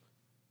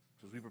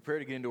So as we prepare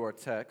to get into our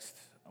text,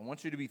 I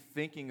want you to be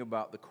thinking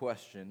about the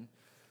question,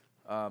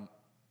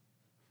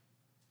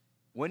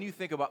 when you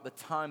think about the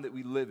time that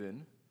we live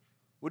in,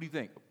 what do you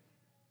think?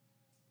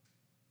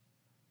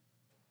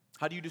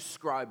 How do you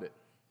describe it?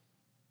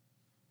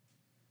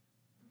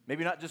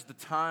 Maybe not just the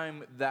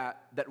time that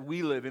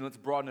we live in, let's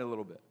broaden it a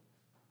little bit.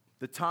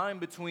 The time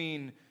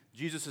between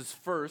Jesus'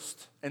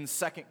 first and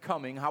second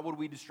coming, how would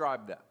we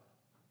describe that?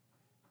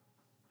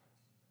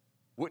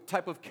 What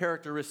type of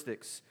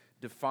characteristics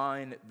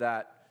define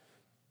that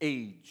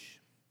age?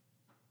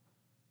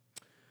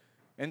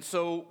 And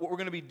so what we're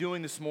going to be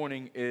doing this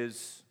morning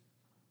is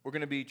we're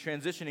going to be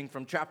transitioning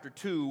from chapter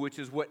 2, which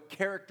is what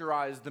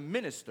characterized the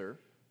minister,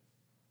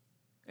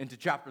 into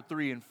chapter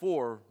 3 and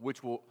 4,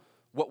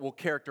 what will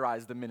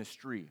characterize the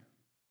ministry.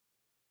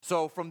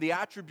 So from the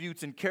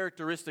attributes and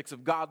characteristics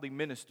of godly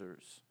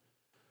ministers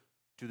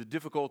to the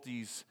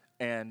difficulties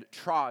and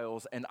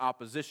trials and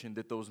opposition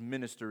that those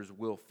ministers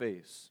will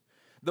face.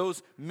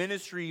 Those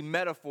ministry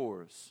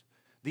metaphors,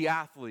 the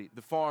athlete,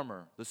 the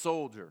farmer, the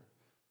soldier,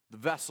 the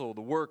vessel,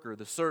 the worker,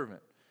 the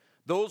servant,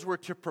 those were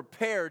to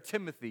prepare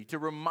Timothy, to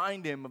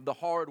remind him of the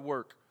hard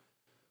work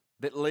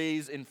that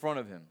lays in front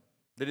of him,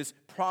 that is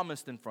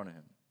promised in front of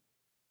him.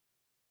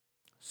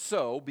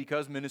 So,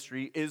 because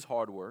ministry is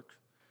hard work,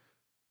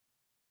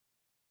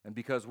 and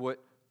because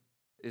what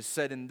is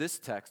said in this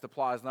text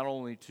applies not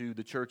only to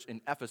the church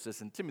in Ephesus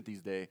in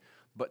Timothy's day,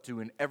 but to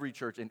in every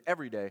church in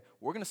every day,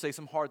 we're going to say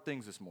some hard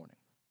things this morning.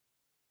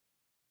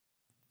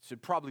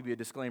 Should probably be a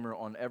disclaimer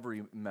on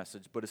every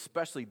message, but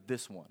especially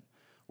this one.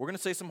 We're going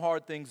to say some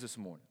hard things this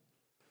morning.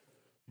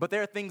 But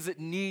there are things that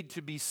need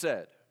to be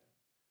said.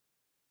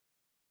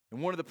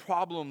 And one of the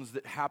problems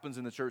that happens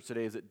in the church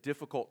today is that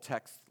difficult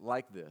texts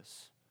like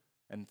this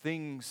and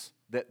things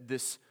that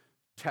this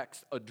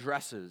text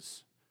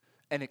addresses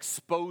and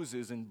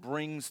exposes and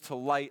brings to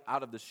light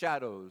out of the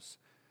shadows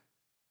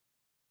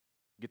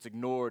gets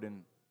ignored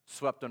and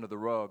swept under the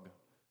rug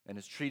and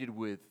is treated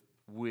with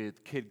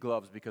kid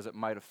gloves because it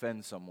might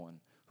offend someone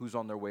who's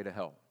on their way to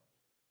hell.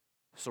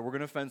 So we're going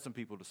to offend some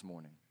people this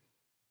morning.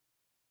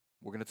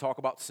 We're going to talk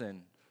about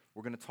sin.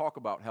 We're going to talk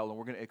about hell, and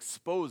we're going to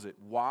expose it.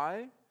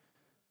 Why?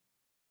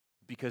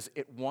 Because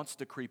it wants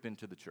to creep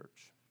into the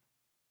church.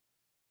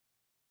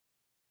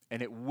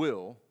 And it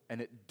will,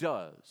 and it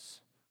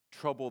does,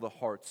 trouble the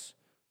hearts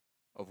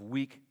of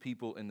weak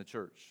people in the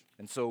church.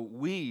 And so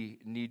we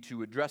need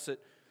to address it.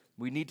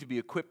 We need to be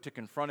equipped to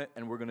confront it,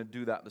 and we're going to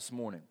do that this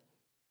morning.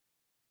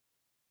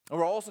 And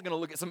we're also going to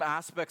look at some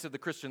aspects of the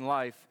Christian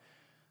life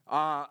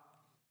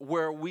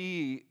where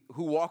we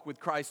who walk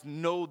with Christ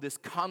know this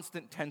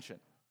constant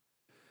tension.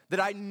 That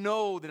I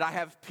know that I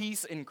have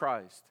peace in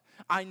Christ.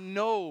 I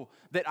know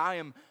that I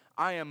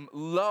am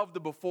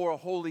loved before a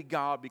holy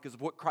God because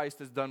of what Christ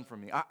has done for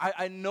me.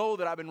 I know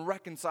that I've been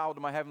reconciled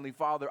to my Heavenly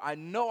Father. I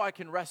know I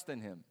can rest in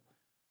Him.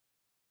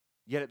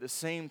 Yet at the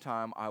same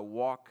time, I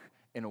walk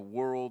in a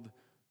world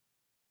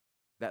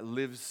that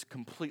lives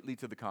completely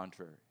to the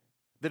contrary,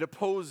 that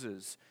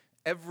opposes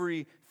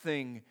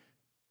everything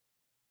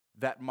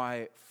that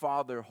my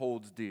Father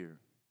holds dear.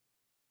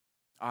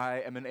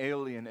 I am an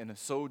alien and a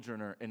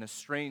sojourner and a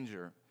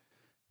stranger.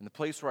 And the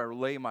place where I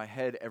lay my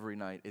head every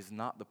night is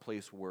not the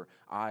place where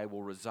I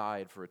will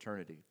reside for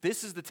eternity.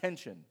 This is the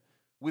tension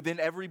within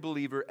every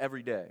believer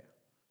every day.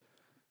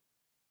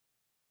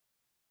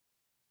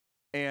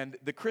 And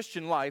the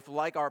Christian life,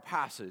 like our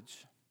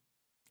passage,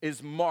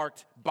 is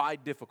marked by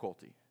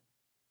difficulty.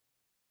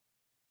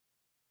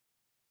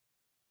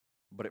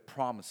 But it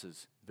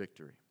promises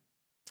victory.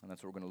 And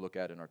that's what we're going to look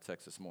at in our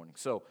text this morning.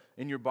 So,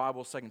 in your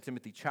Bible, 2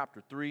 Timothy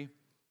chapter 3,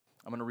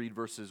 I'm going to read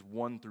verses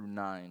 1 through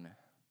 9.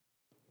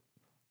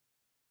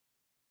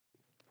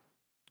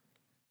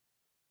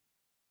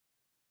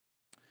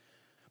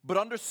 But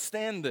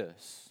understand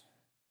this,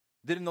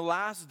 that in the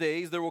last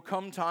days there will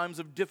come times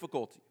of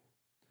difficulty.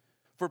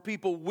 For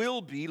people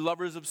will be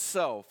lovers of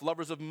self,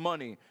 lovers of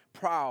money,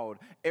 proud,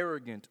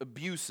 arrogant,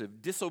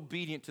 abusive,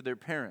 disobedient to their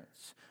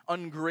parents,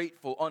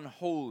 ungrateful,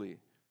 unholy,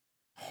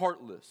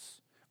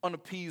 heartless,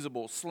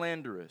 unappeasable,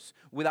 slanderous,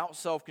 without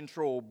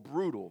self-control,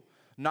 brutal,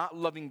 not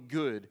loving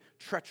good,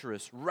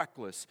 treacherous,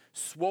 reckless,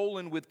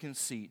 swollen with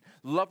conceit,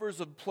 lovers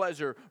of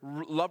pleasure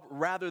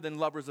rather than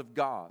lovers of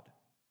God,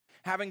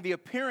 having the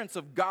appearance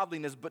of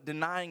godliness but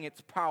denying its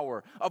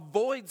power.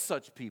 Avoid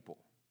such people.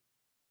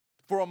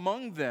 For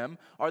among them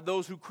are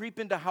those who creep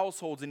into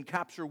households and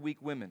capture weak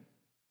women,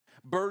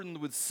 burdened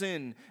with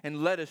sin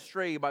and led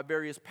astray by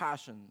various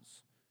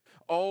passions,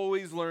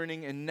 always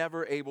learning and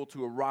never able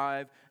to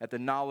arrive at the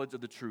knowledge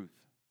of the truth.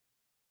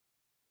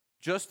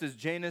 Just as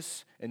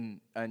Janus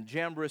and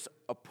Jambres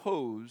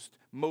opposed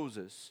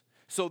Moses,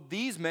 so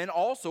these men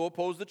also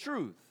oppose the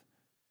truth.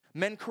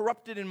 Men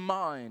corrupted in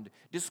mind,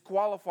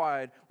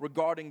 disqualified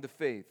regarding the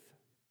faith.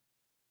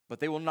 But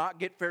they will not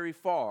get very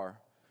far,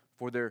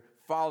 for their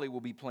folly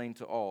will be plain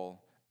to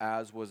all,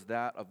 as was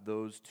that of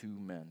those two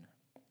men.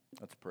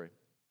 Let's pray.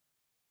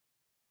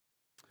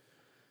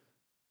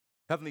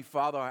 Heavenly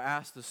Father, I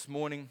ask this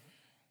morning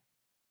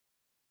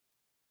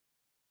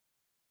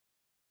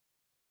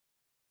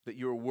that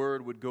your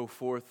word would go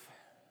forth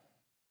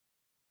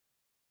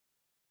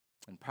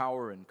in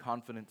power and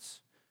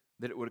confidence,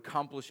 that it would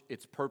accomplish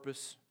its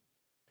purpose,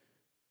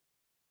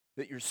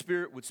 that your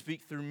Spirit would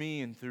speak through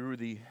me and through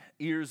the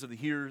ears of the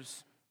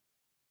hearers.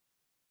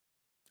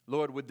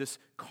 Lord, would this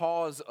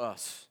cause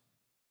us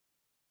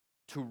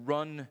to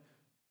run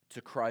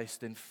to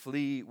Christ and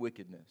flee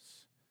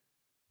wickedness?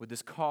 Would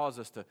this cause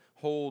us to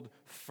hold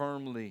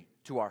firmly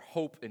to our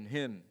hope in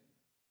Him?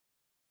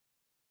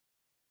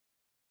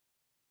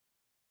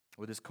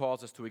 Would this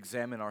cause us to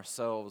examine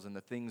ourselves and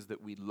the things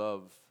that we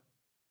love?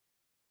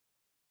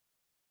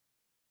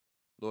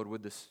 Lord,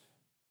 would this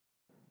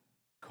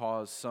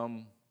cause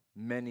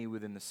many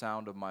within the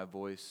sound of my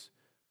voice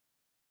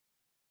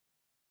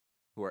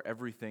who are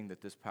everything that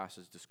this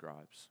passage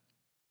describes,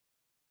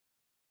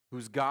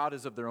 whose God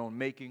is of their own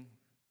making,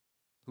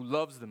 who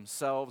loves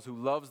themselves, who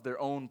loves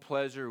their own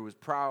pleasure, who is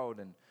proud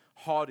and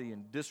haughty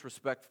and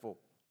disrespectful,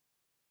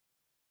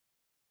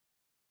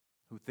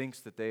 who thinks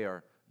that they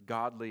are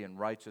godly and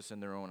righteous in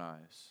their own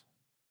eyes.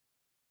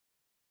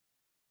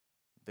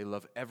 They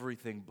love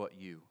everything but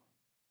you.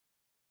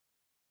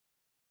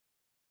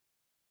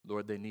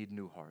 Lord, they need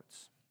new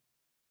hearts.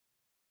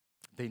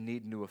 They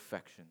need new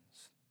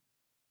affections.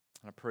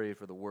 And I pray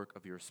for the work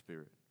of your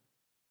Spirit.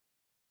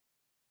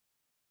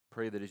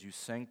 Pray that as you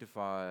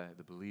sanctify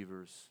the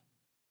believers,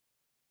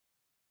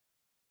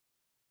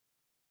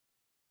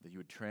 that you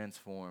would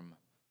transform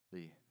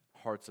the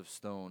hearts of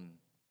stone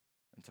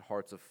into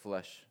hearts of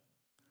flesh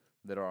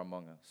that are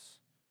among us.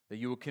 That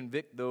you will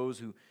convict those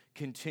who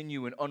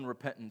continue in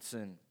unrepentant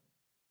sin.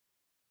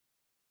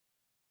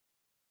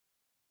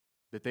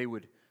 That they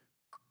would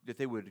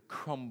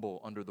crumble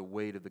under the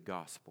weight of the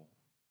gospel.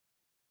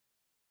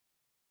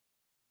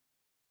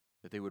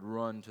 That they would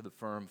run to the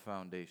firm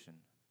foundation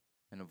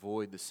and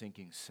avoid the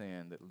sinking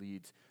sand that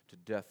leads to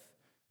death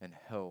and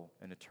hell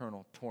and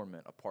eternal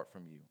torment apart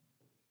from you.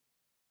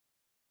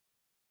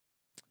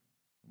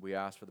 We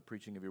ask for the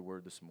preaching of your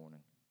word this morning.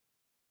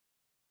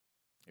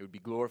 It would be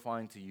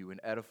glorifying to you and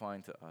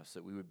edifying to us,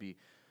 that we would be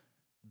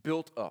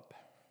built up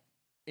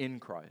in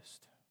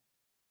Christ.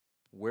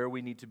 Where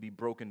we need to be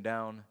broken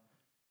down,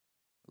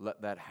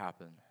 let that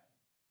happen,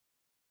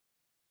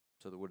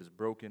 so that what is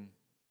broken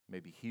may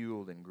be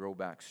healed and grow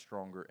back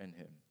stronger in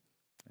Him.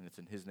 And it's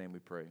in His name we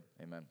pray.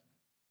 Amen.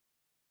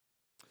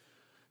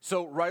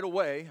 So right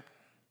away,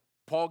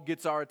 Paul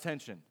gets our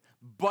attention.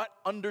 But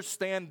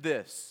understand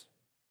this.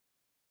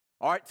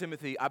 All right,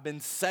 Timothy, I've been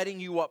setting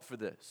you up for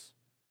this.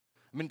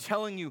 I've been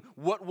telling you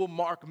what will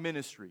mark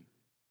ministry.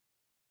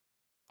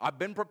 I've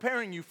been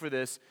preparing you for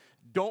this.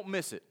 Don't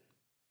miss it.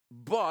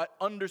 But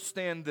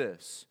understand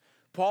this.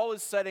 Paul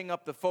is setting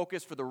up the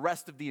focus for the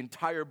rest of the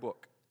entire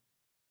book.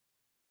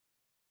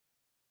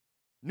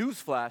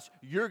 Newsflash,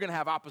 you're going to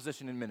have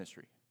opposition in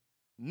ministry.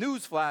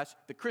 Newsflash,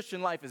 the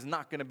Christian life is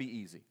not going to be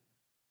easy.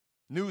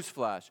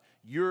 Newsflash,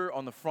 you're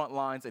on the front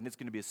lines and it's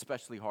going to be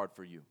especially hard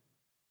for you.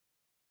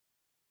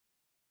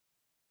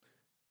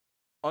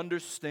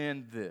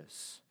 Understand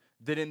this,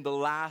 that in the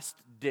last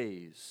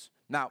days,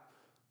 now,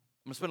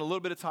 I'm going to spend a little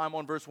bit of time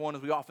on verse 1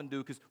 as we often do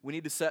because we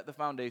need to set the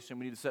foundation,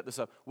 we need to set this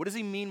up. What does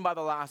he mean by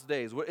the last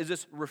days? What is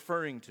this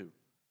referring to?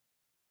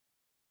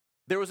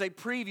 There was a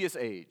previous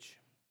age.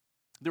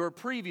 There were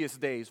previous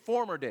days,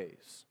 former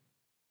days,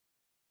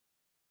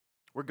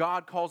 where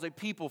God calls a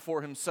people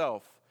for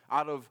himself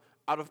out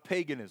of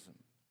paganism.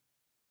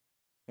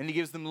 And he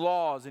gives them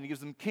laws, and he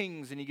gives them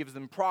kings, and he gives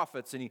them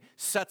prophets, and he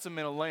sets them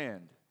in a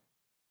land.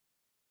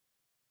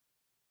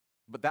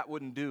 But that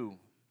wouldn't do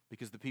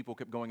because the people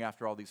kept going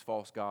after all these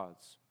false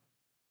gods.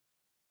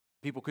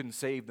 People couldn't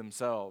save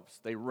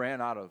themselves. They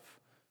ran out of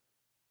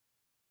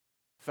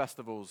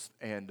festivals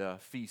and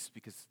feasts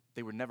because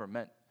they were never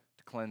meant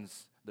to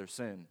cleanse their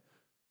sin.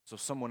 So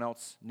someone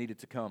else needed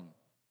to come.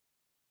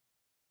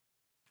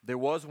 There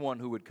was one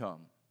who would come,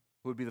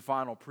 who would be the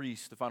final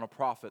priest, the final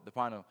prophet, the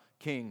final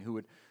king, who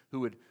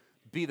would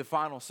be the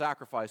final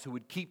sacrifice, who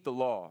would keep the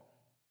law.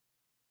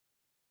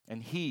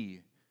 And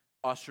he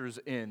ushers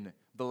in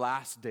the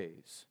last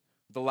days,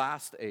 the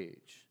last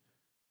age.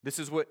 This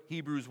is what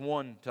Hebrews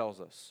 1 tells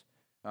us.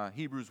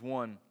 Hebrews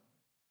 1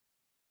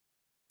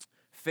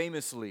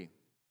 famously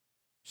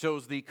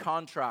shows the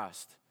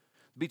contrast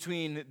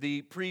between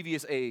the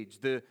previous age,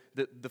 the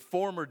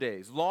former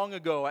days. Long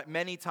ago, at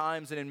many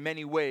times and in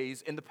many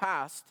ways, in the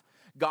past,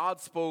 God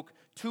spoke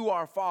to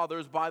our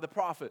fathers by the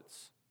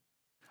prophets.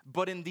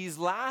 But in these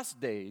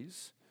last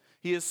days,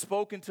 he has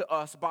spoken to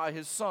us by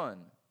his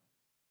Son,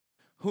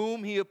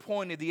 whom he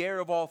appointed the heir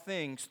of all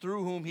things,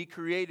 through whom he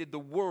created the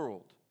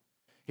world.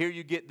 Here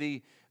you get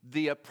the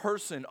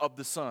person of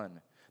the Son.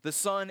 The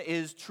Son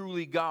is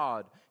truly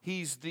God.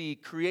 He's the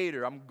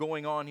creator. I'm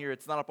going on here.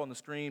 It's not up on the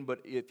screen, but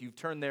if you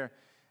turn there,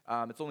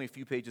 it's only a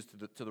few pages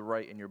to the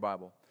right in your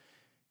Bible.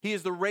 He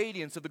is the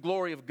radiance of the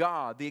glory of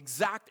God, the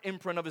exact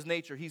imprint of his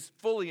nature. He's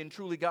fully and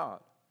truly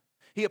God.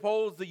 He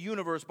upholds the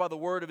universe by the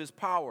word of his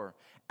power.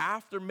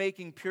 After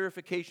making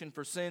purification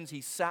for sins, he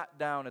sat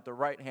down at the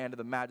right hand of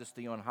the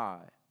Majesty on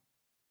high.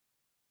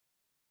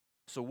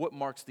 So what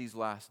marks these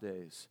last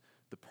days?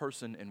 the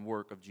person and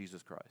work of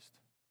Jesus Christ.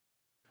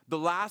 The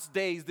last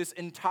days, this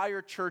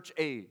entire church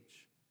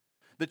age,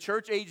 the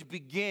church age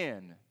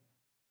began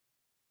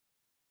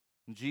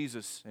when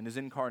Jesus in his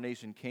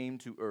incarnation came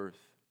to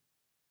earth,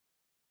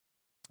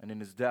 and in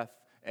his death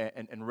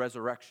and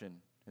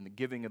resurrection and the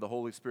giving of the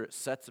Holy Spirit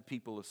sets a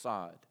people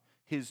aside,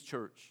 his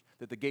church,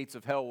 that the gates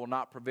of hell will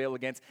not prevail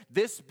against.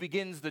 This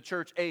begins the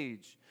church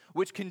age,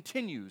 which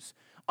continues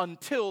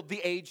until the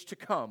age to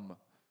come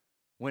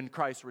when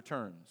Christ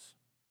returns.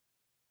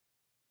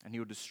 And he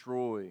will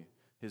destroy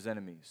his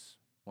enemies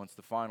once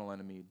the final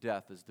enemy,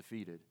 death, is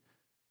defeated.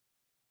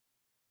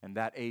 And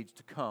that age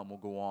to come will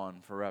go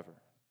on forever.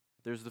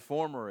 There's the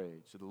former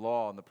age of the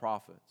law and the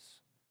prophets.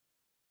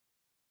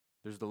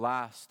 There's the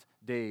last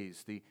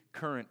days, the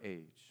current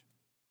age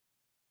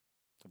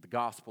of the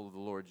gospel of the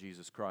Lord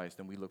Jesus Christ,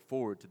 and we look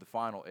forward to the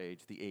final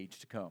age, the age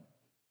to come.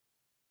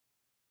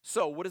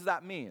 So, what does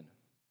that mean?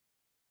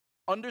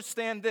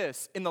 Understand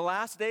this. In the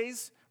last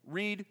days,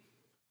 read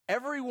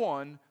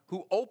everyone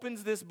who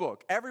opens this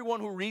book, everyone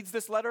who reads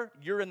this letter,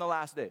 you're in the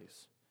last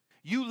days.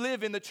 You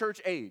live in the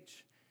church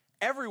age.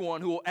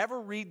 Everyone who will ever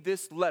read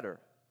this letter,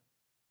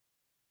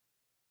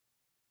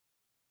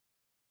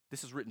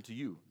 this is written to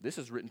you. This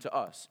is written to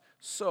us.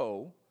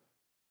 So,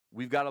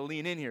 we've got to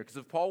lean in here, because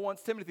if Paul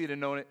wants Timothy to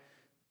know it,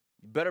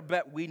 you better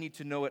bet we need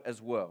to know it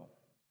as well.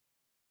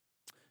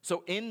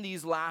 So, in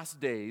these last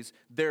days,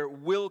 there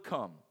will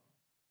come.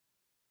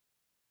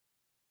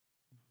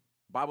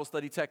 Bible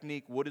study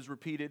technique, what is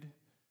repeated?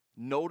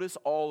 Notice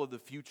all of the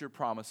future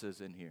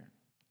promises in here.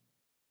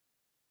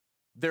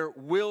 There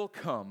will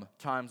come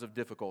times of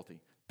difficulty.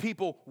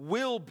 People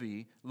will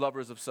be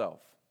lovers of self.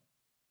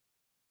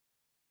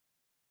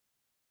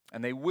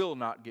 And they will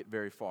not get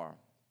very far.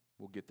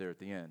 We'll get there at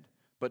the end.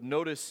 But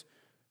notice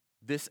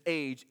this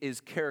age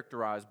is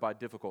characterized by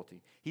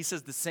difficulty. He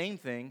says the same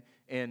thing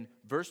in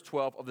verse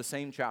 12 of the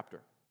same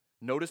chapter.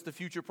 Notice the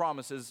future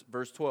promises,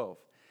 verse 12.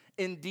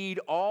 Indeed,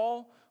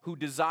 all who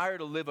desire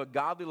to live a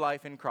godly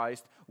life in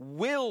Christ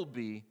will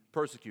be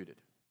persecuted,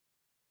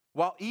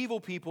 while evil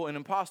people and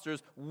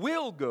impostors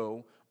will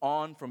go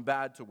on from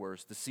bad to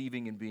worse,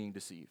 deceiving and being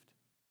deceived.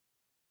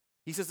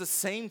 He says the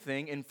same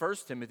thing in 1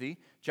 Timothy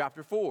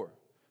chapter 4.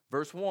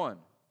 Verse 1,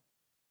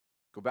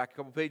 go back a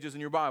couple pages in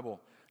your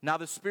Bible. Now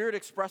the Spirit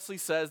expressly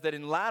says that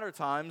in latter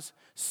times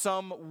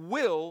some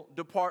will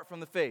depart from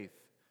the faith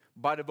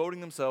by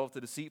devoting themselves to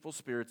deceitful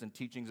spirits and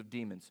teachings of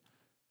demons.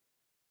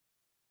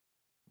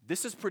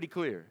 This is pretty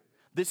clear.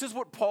 This is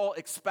what Paul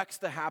expects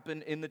to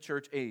happen in the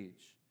church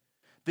age.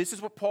 This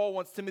is what Paul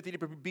wants Timothy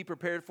to be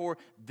prepared for.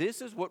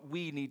 This is what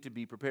we need to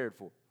be prepared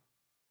for.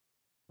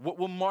 What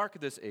will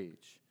mark this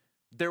age?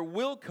 There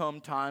will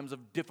come times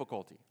of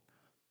difficulty.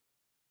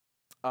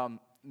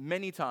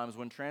 Many times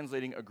when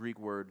translating a Greek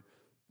word,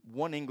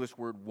 one English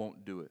word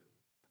won't do it.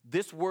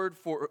 This word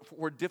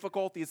for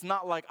difficulty, it's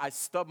not like I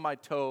stubbed my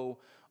toe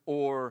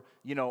or,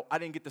 I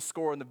didn't get the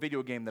score in the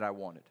video game that I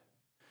wanted.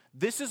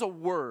 This is a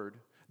word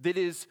that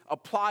is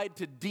applied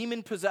to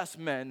demon-possessed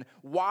men,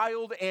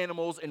 wild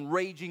animals, and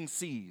raging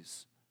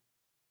seas.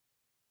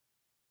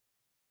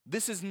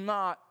 This is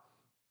not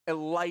a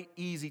light,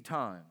 easy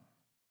time.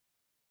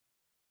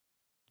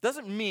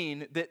 Doesn't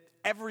mean that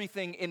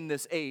everything in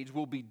this age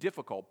will be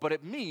difficult, but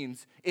it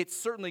means it's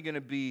certainly going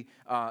to be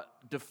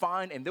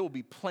defined, and there will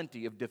be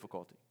plenty of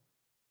difficulty.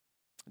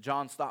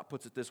 John Stott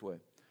puts it this way.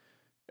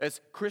 As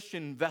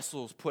Christian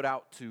vessels put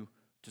out to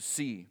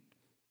sea,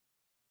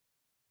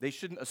 they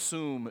shouldn't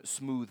assume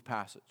smooth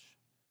passage.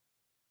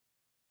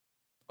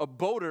 A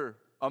boater,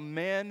 a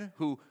man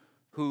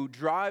who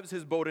drives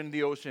his boat into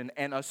the ocean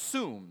and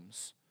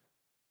assumes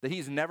that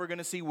he's never going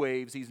to see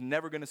waves, he's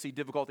never going to see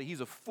difficulty,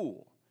 he's a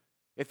fool.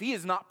 If he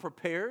is not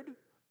prepared,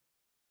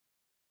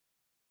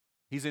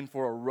 he's in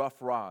for a rough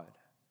ride.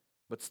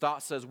 But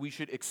Stott says we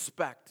should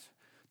expect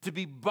to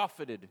be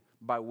buffeted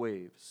by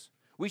waves.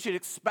 We should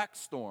expect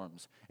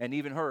storms and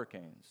even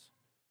hurricanes,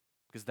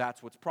 because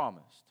that's what's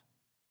promised.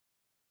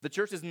 The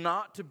church is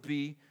not to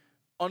be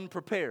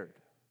unprepared.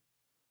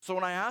 So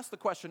when I asked the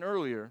question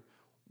earlier,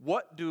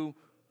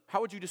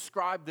 how would you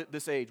describe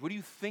this age? What do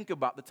you think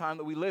about the time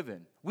that we live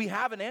in? We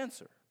have an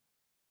answer.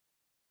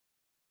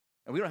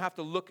 And we don't have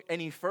to look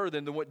any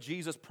further than what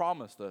Jesus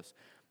promised us.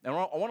 And I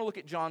want to look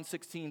at John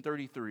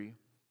 16:33.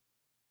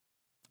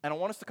 And I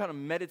want us to kind of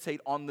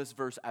meditate on this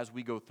verse as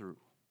we go through.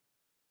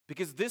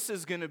 Because this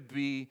is going to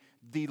be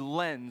the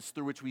lens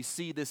through which we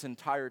see this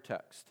entire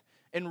text.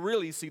 And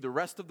really see the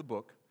rest of the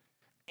book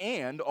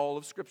and all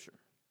of Scripture.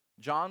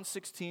 John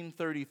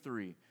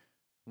 16:33.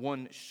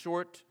 One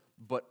short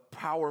but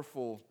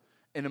powerful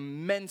and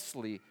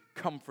immensely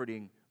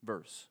comforting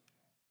verse.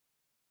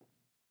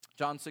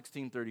 John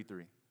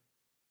 16:33.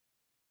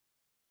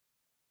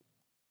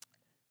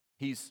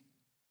 He's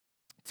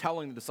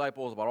telling the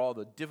disciples about all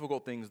the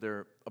difficult things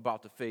they're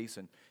about to face,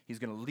 and he's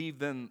going to leave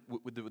them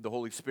with the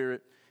Holy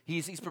Spirit.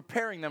 He's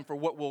preparing them for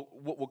what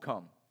will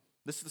come.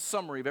 This is the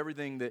summary of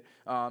everything that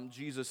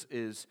Jesus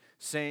is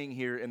saying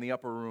here in the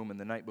upper room in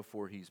the night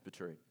before he's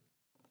betrayed,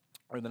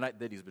 or the night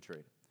that he's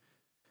betrayed.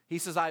 He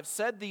says, "I've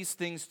said these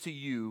things to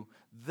you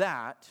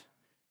that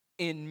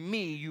in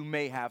me you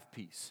may have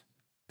peace.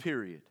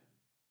 Period.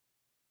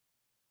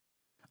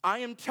 I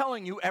am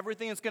telling you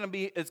everything is going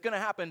to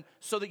happen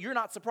so that you're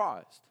not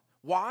surprised.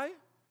 Why?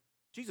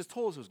 Jesus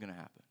told us it was going to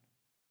happen.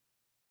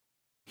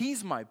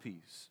 He's my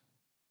peace.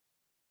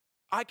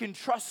 I can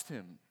trust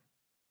him.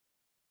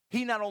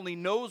 He not only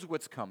knows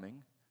what's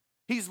coming,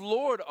 he's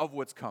Lord of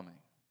what's coming.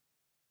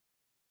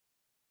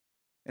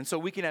 And so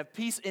we can have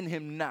peace in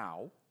him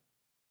now.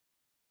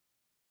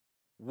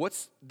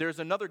 There's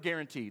another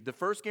guarantee. The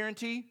first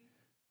guarantee,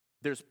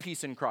 there's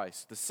peace in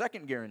Christ. The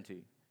second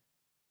guarantee,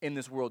 in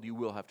this world you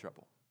will have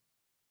trouble.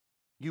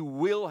 You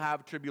will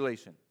have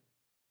tribulation.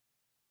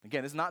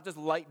 Again, it's not just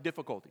light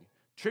difficulty.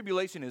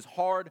 Tribulation is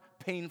hard,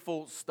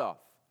 painful stuff.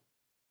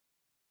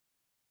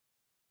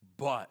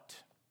 But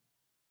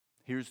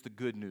here's the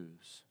good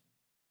news.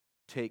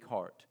 Take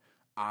heart.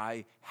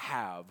 I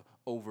have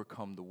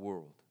overcome the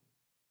world.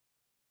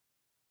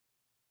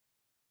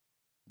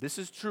 This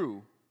is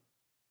true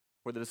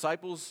for the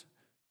disciples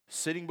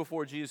sitting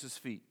before Jesus'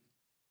 feet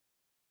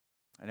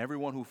and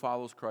everyone who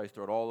follows Christ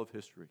throughout all of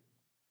history.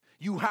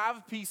 You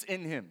have peace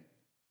in him.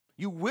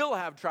 You will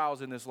have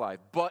trials in this life,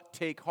 but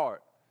take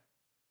heart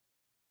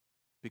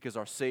because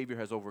our Savior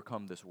has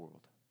overcome this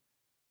world.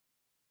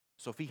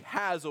 So if he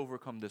has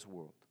overcome this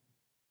world,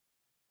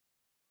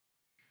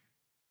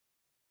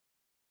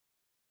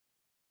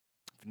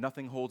 if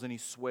nothing holds any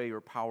sway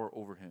or power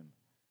over him,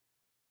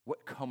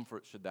 what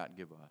comfort should that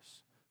give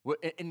us? What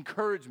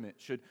encouragement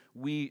should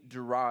we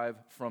derive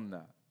from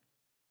that?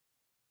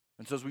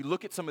 And so as we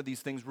look at some of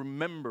these things,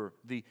 remember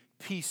the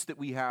peace that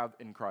we have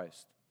in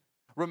Christ.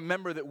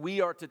 Remember that we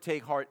are to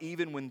take heart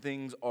even when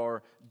things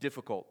are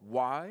difficult.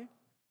 Why?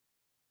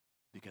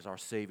 Because our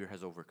Savior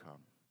has overcome.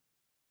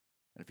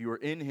 And if you are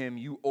in him,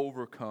 you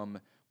overcome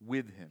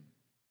with him.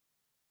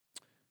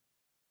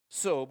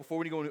 So, before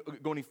we go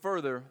any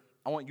further,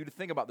 I want you to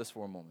think about this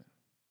for a moment.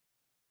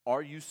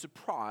 Are you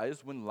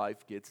surprised when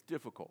life gets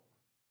difficult?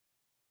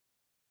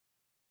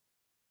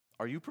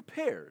 Are you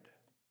prepared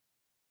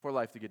for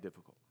life to get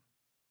difficult?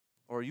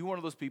 Or are you one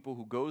of those people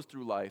who goes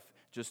through life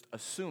just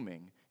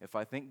assuming if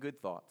I think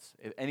good thoughts,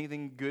 if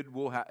anything good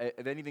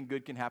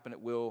can happen, it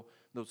will,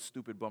 those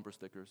stupid bumper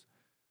stickers.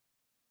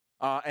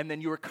 And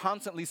then you are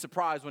constantly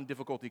surprised when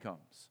difficulty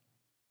comes.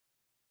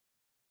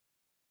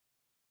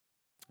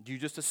 Do you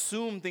just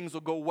assume things will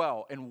go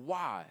well? And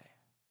why?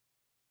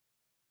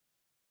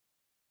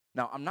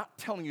 Now, I'm not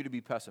telling you to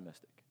be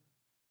pessimistic.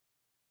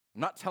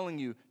 I'm not telling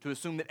you to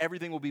assume that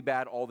everything will be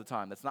bad all the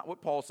time. That's not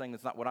what Paul's saying.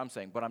 That's not what I'm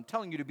saying. But I'm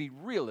telling you to be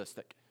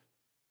realistic.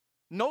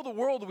 Know the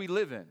world we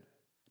live in.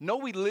 Know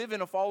we live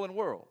in a fallen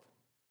world.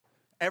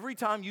 Every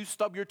time you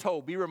stub your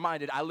toe, be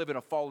reminded, I live in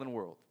a fallen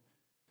world.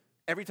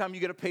 Every time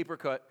you get a paper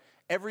cut,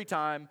 every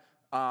time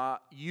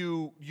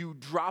you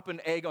drop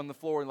an egg on the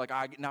floor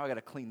and now I got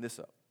to clean this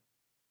up.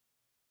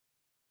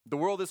 The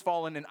world is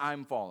fallen and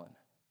I'm fallen.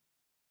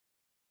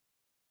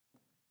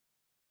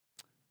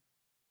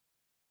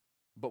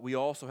 But we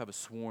also have a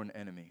sworn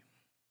enemy.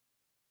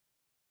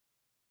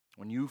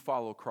 When you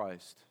follow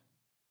Christ,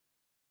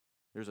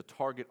 there's a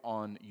target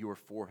on your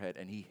forehead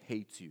and he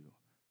hates you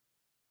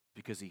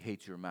because he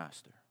hates your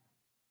master.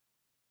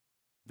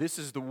 This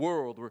is the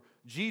world where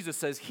Jesus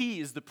says he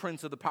is the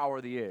prince of the power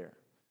of the air.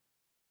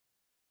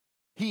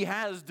 He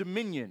has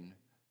dominion.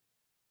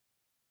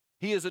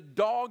 He is a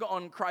dog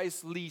on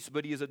Christ's leash,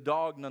 but he is a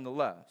dog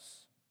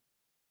nonetheless.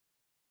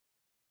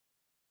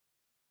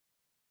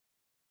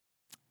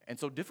 And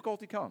so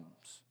difficulty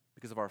comes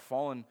because of our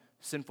fallen,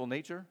 sinful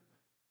nature,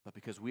 but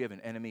because we have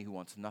an enemy who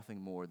wants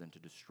nothing more than to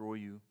destroy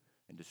you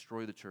and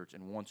destroy the church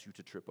and wants you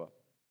to trip up.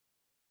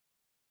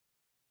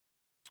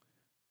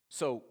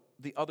 So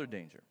the other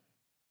danger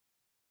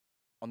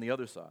on the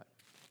other side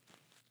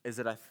is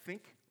that I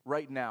think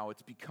right now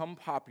it's become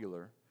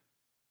popular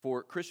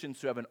for Christians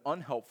to have an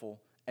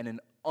unhelpful and an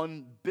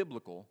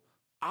unbiblical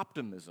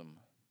optimism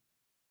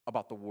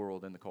about the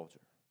world and the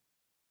culture.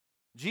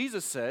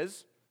 Jesus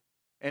says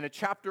in a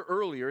chapter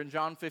earlier in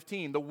John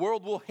 15, the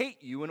world will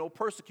hate you and it will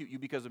persecute you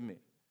because of me.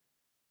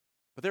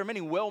 But there are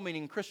many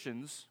well-meaning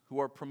Christians who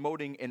are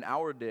promoting in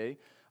our day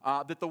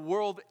that the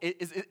world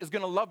is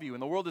going to love you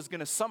and the world is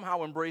going to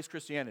somehow embrace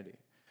Christianity.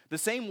 The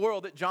same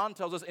world that John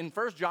tells us in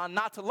 1 John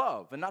not to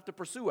love and not to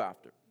pursue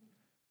after.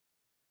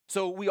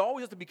 So we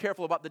always have to be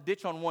careful about the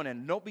ditch on one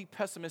end. Don't be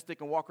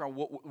pessimistic and walk around,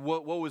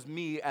 woe is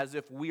me, as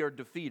if we are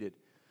defeated.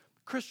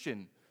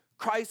 Christian,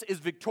 Christ is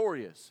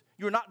victorious.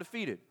 You're not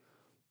defeated.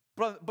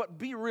 But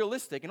be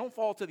realistic and don't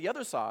fall to the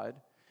other side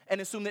and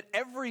assume that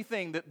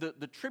everything,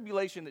 the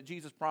tribulation that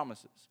Jesus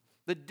promises,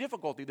 the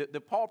difficulty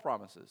that Paul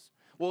promises,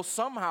 will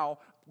somehow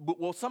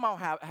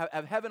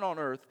have heaven on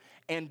earth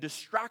and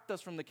distract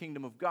us from the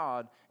kingdom of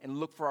God and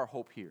look for our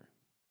hope here.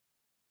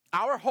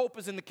 Our hope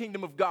is in the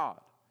kingdom of God.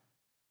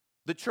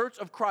 The church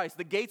of Christ,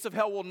 the gates of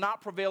hell will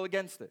not prevail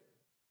against it.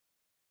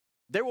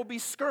 There will be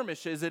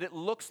skirmishes that it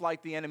looks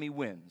like the enemy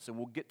wins, and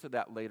we'll get to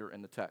that later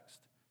in the text.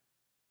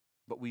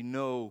 But we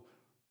know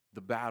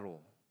the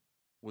battle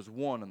was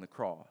won on the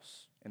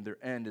cross, and their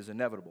end is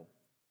inevitable.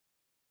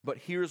 But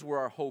here's where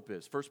our hope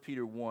is, 1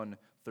 Peter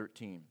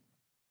 1:13.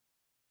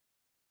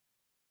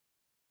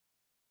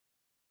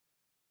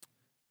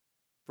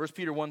 1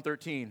 Peter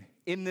 1:13,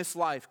 in this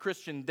life,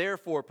 Christian,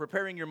 therefore,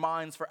 preparing your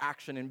minds for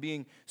action and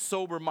being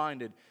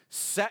sober-minded,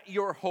 set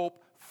your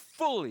hope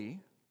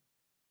fully.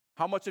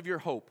 How much of your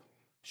hope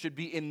should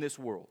be in this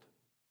world?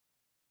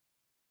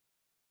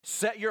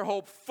 Set your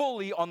hope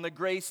fully on the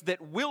grace that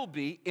will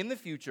be, in the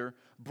future,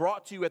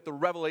 brought to you at the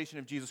revelation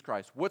of Jesus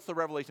Christ. What's the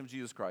revelation of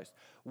Jesus Christ?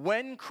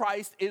 When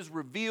Christ is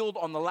revealed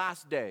on the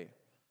last day,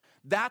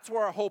 that's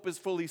where our hope is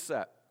fully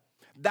set.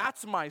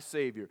 That's my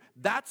Savior.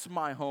 That's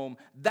my home.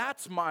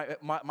 That's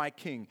my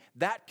King.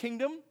 That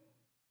kingdom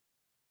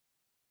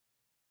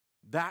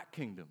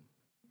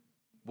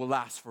will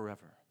last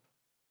forever.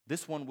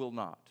 This one will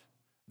not.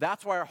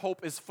 That's why our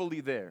hope is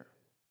fully there.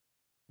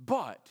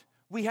 But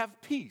we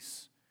have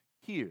peace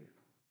here,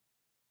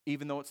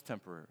 even though it's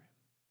temporary.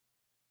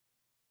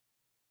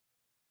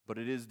 But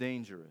it is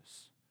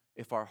dangerous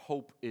if our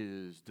hope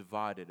is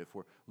divided, if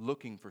we're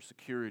looking for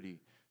security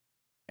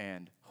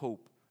and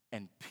hope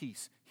and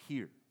peace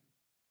here,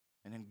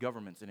 and in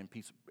governments and in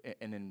peace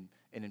and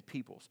in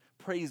peoples.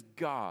 Praise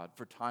God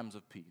for times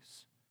of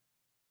peace.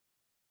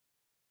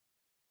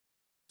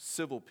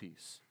 Civil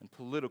peace and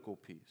political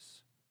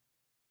peace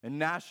and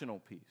national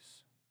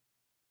peace.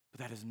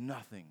 But that is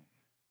nothing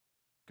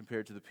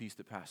compared to the peace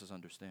that passes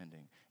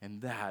understanding.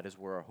 And that is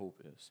where our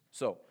hope is.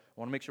 So, I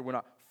want to make sure we're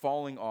not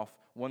falling off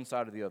one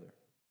side or the other.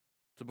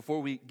 So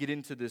before we get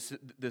into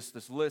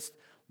this list,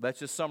 let's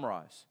just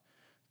summarize.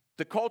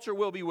 The culture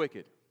will be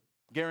wicked,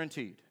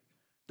 guaranteed.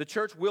 The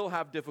church will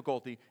have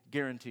difficulty,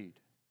 guaranteed.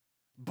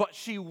 But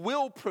she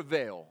will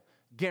prevail,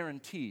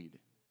 guaranteed.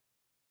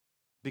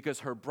 Because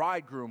her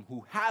bridegroom,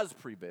 who has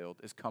prevailed,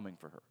 is coming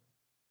for her.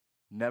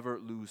 Never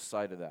lose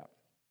sight of that.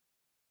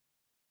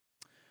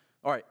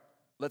 All right,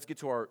 let's get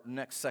to our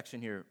next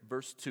section here,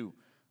 verse 2.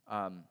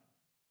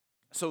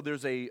 So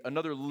there's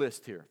another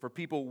list here for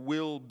people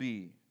will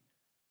be.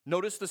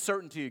 Notice the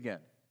certainty again.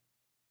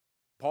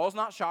 Paul's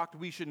not shocked.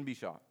 We shouldn't be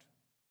shocked.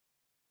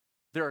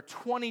 There are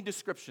 20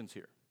 descriptions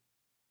here.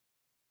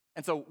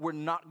 And so we're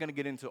not going to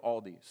get into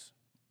all these.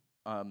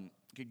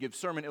 Could give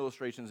sermon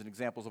illustrations and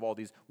examples of all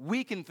these.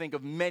 We can think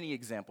of many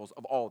examples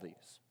of all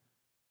these.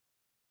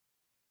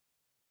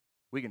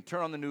 We can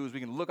turn on the news, we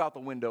can look out the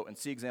window and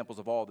see examples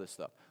of all this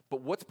stuff.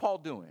 But what's Paul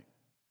doing?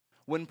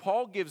 When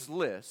Paul gives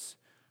lists,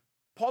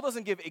 Paul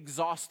doesn't give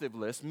exhaustive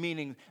lists,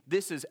 meaning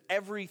this is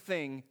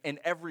everything in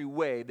every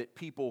way that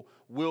people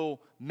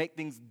will make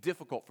things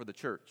difficult for the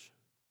church.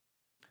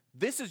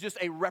 This is just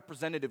a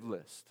representative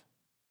list.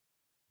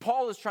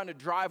 Paul is trying to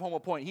drive home a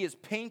point. He is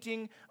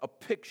painting a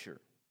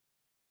picture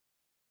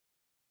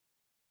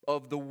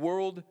of the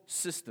world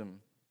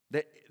system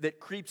that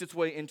creeps its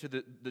way into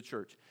the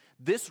church.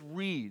 This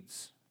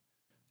reads,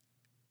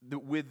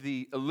 with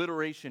the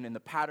alliteration and the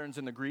patterns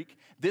in the Greek,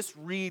 this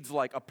reads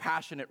like a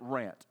passionate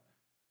rant.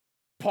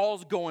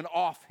 Paul's going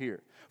off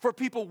here. For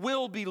people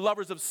will be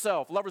lovers of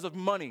self, lovers of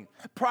money,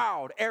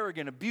 proud,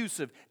 arrogant,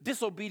 abusive,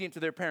 disobedient to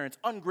their parents,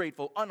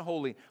 ungrateful,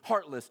 unholy,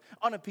 heartless,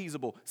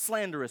 unappeasable,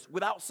 slanderous,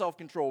 without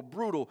self-control,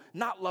 brutal,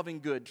 not loving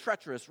good,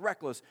 treacherous,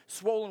 reckless,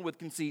 swollen with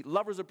conceit,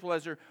 lovers of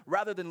pleasure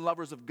rather than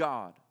lovers of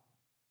God.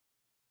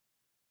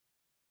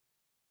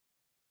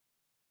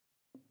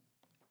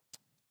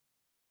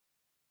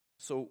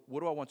 So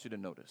what do I want you to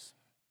notice?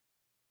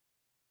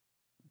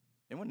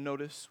 Anyone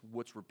notice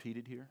what's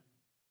repeated here?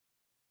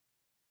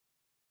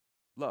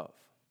 Love.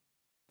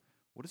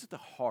 What is at the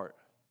heart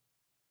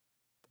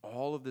of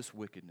all of this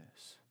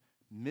wickedness?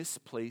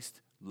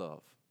 Misplaced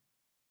love.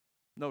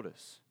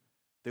 Notice,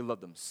 they love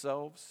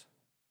themselves.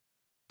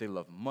 They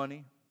love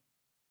money.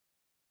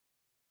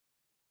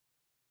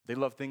 They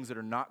love things that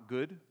are not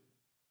good.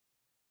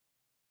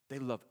 They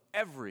love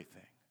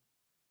everything,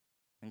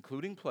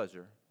 including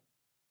pleasure,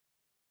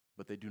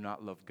 but they do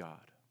not love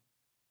God.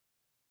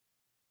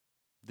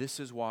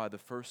 This is why the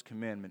first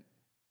commandment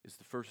is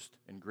the first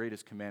and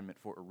greatest commandment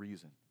for a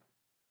reason.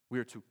 We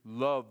are to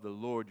love the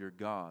Lord your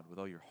God with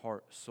all your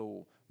heart,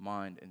 soul,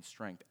 mind, and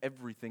strength.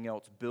 Everything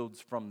else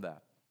builds from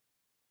that.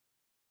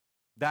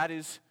 That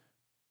is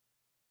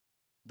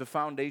the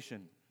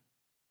foundation.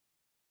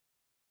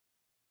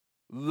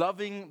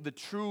 Loving the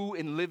true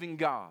and living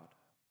God.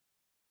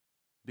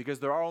 Because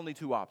there are only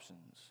two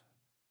options.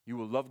 You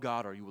will love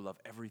God or you will love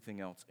everything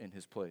else in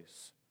his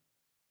place.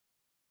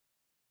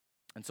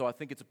 And so I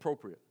think it's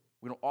appropriate.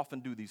 We don't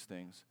often do these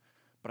things.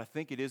 But I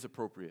think it is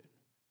appropriate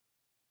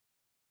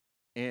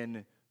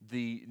in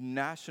the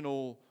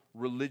national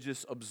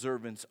religious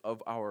observance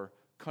of our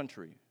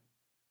country,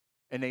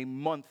 in a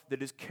month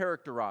that is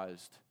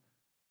characterized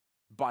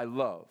by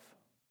love.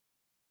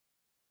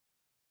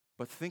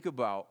 But think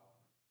about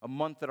a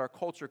month that our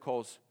culture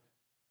calls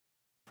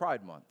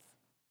Pride Month.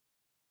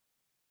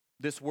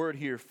 This word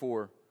here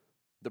for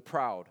the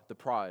proud, the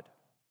pride.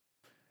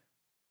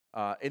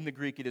 In the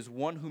Greek, it is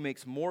one who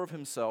makes more of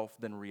himself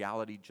than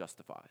reality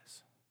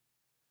justifies.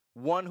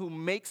 One who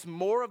makes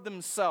more of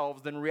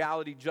themselves than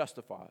reality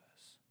justifies.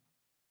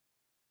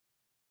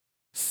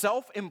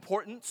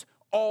 Self-importance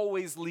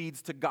always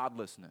leads to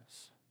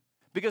godlessness.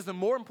 Because the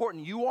more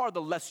important you are,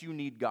 the less you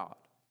need God.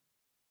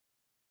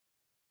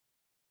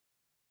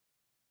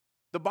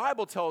 The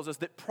Bible tells us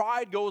that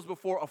pride goes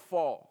before a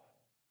fall.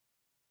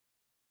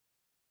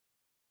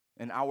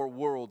 And our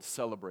world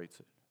celebrates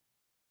it,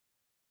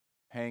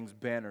 hangs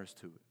banners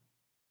to it.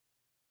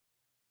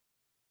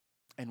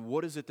 And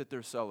what is it that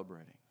they're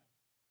celebrating?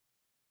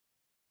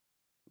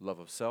 Love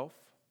of self,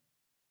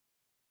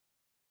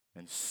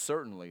 and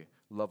certainly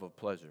love of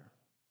pleasure,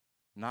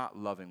 not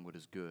loving what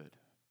is good.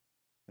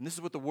 And this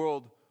is what the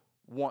world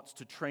wants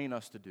to train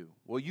us to do.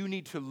 Well, you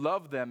need to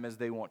love them as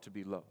they want to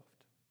be loved.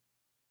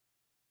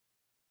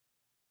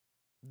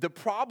 The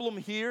problem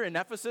here in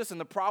Ephesus and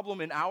the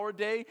problem in our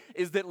day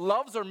is that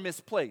loves are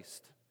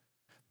misplaced.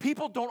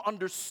 People don't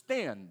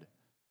understand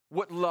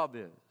what love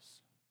is.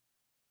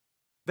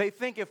 They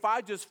think if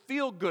I just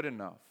feel good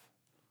enough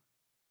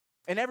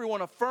and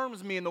everyone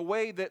affirms me in the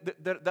way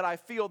that I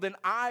feel, then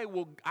I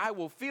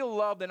will feel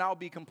loved and I'll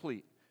be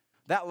complete.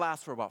 That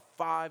lasts for about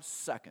 5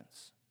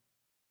 seconds.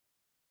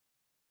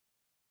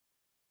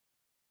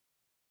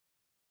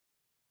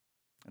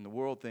 And the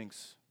world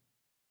thinks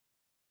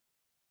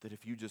that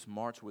if you just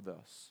march with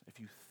us, if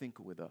you think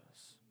with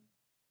us,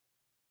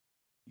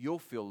 you'll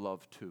feel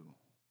loved too.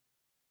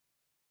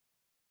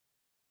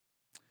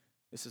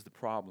 This is the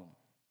problem.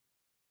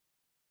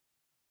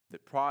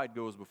 That pride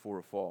goes before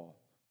a fall.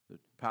 The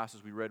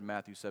passage we read in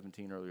Matthew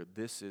 17 earlier,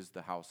 this is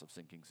the house of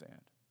sinking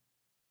sand.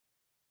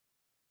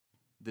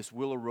 This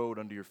will erode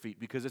under your feet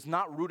because it's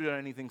not rooted on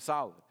anything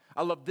solid.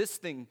 I love this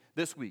thing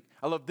this week.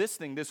 I love this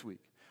thing this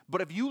week. But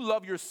if you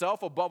love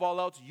yourself above all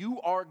else, you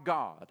are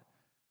God.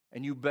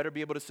 And you better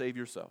be able to save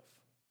yourself.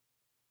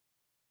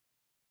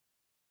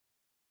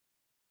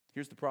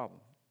 Here's the problem.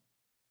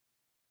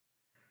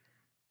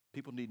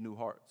 People need new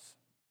hearts.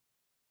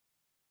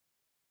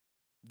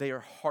 They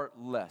are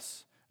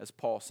heartless, as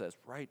Paul says,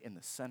 right in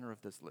the center of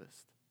this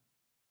list.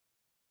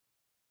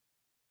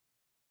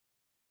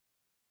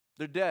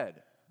 They're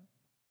dead.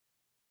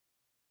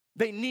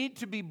 They need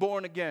to be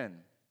born again.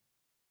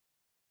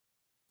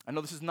 I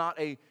know this is not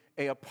a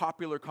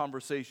popular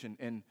conversation,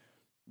 and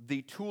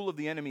the tool of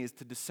the enemy is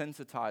to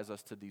desensitize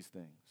us to these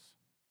things.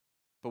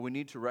 But we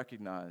need to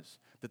recognize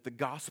that the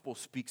gospel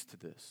speaks to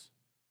this.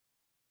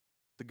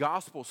 The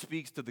gospel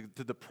speaks to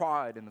the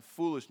pride and the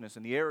foolishness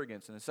and the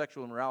arrogance and the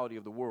sexual immorality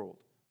of the world.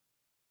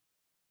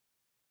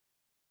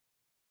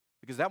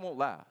 Because that won't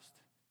last.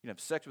 You can have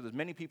sex with as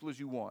many people as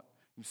you want.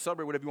 You can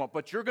celebrate whatever you want,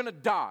 but you're going to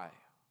die.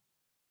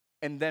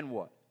 And then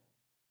what?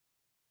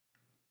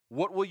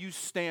 What will you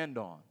stand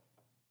on?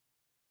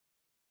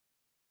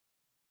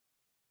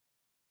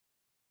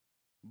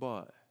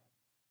 But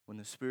when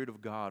the Spirit of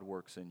God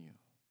works in you,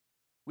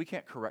 we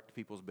can't correct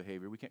people's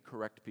behavior. We can't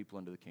correct people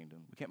into the kingdom.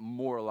 We can't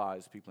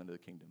moralize people into the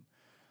kingdom.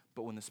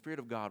 But when the Spirit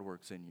of God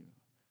works in you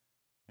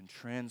and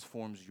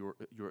transforms your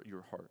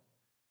heart,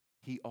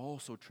 He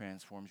also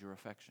transforms your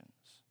affections.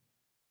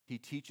 He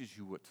teaches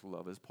you what to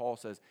love. As Paul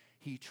says,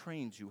 He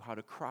trains you how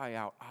to cry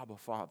out, Abba,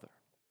 Father.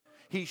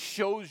 He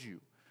shows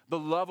you the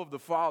love of the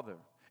Father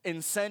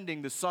in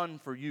sending the Son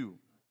for you.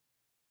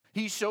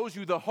 He shows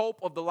you the hope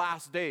of the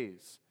last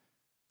days,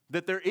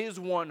 that there is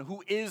one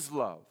who is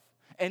love.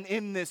 And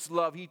in this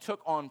love, He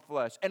took on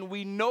flesh. And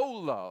we know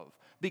love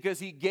because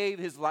He gave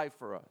His life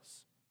for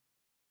us.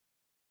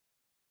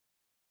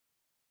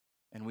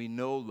 And we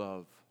know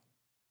love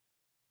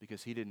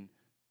because He didn't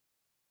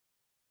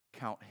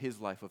count His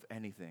life of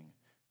anything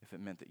if it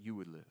meant that you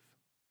would live.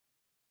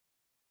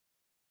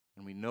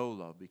 And we know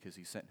love because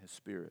He sent His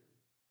Spirit.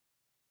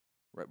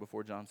 Right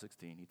before John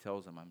 16, He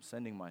tells them, I'm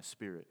sending my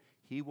Spirit.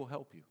 He will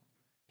help you.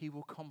 He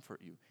will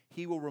comfort you.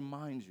 He will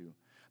remind you.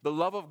 The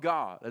love of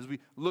God, as we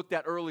looked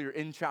at earlier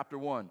in chapter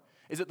 1,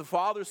 is that the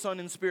Father, Son,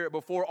 and Spirit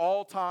before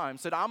all time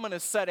said, I'm going to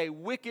set a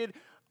wicked,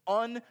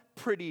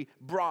 unpretty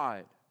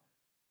bride,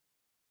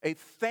 a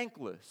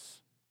thankless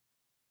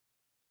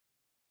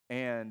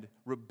and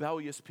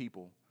rebellious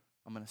people.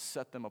 I'm going to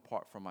set them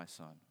apart from my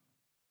Son.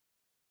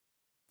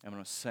 I'm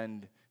going to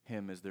send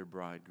Him as their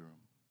bridegroom.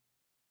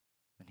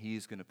 And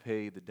He's going to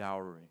pay the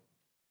dowry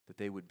that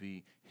they would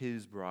be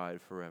His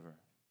bride forever.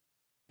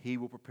 He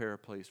will prepare a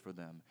place for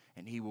them,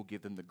 and He will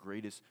give them the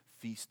greatest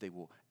feast they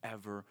will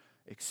ever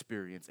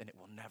experience, and it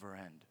will never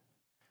end.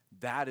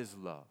 That is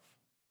love,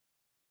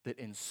 that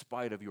in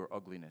spite of your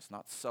ugliness,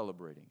 not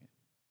celebrating it,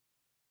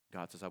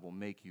 God says, I will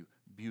make you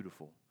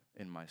beautiful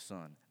in my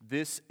Son.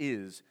 This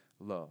is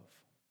love.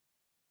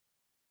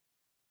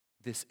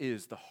 This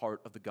is the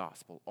heart of the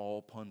gospel,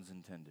 all puns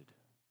intended.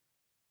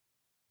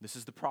 This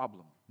is the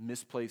problem,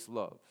 misplaced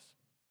loves.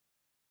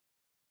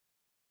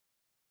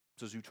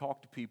 So as you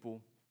talk to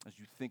people, as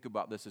you think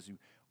about this,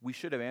 we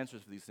should have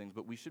answers for these things,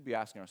 but we should be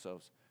asking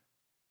ourselves,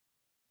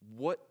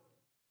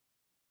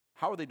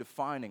 how are they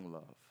defining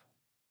love?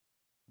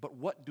 But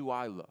what do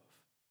I love?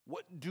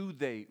 What do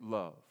they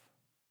love?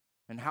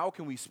 And how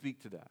can we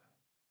speak to that?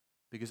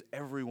 Because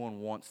everyone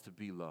wants to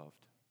be loved.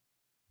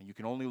 And you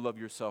can only love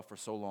yourself for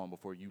so long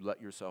before you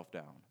let yourself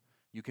down.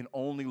 You can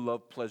only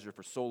love pleasure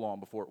for so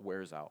long before it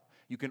wears out.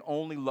 You can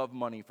only love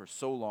money for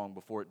so long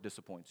before it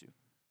disappoints you.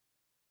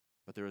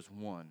 But there is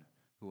one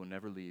who will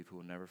never leave, who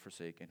will never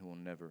forsake, and who will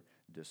never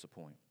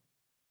disappoint.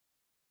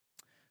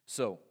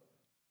 So,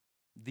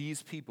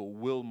 These people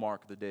will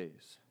mark the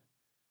days.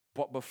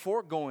 But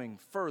before going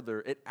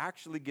further, it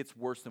actually gets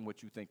worse than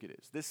what you think it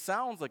is. This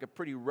sounds like a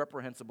pretty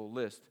reprehensible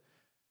list,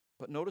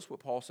 but notice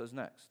what Paul says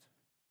next.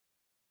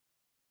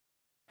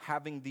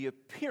 Having the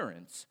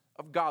appearance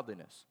of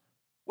godliness.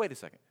 Wait a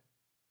second.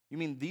 You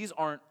mean these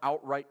aren't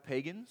outright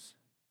pagans?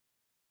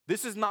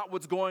 This is not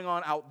what's going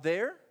on out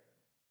there?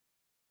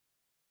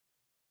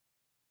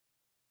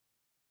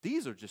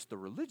 These are just the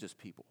religious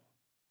people.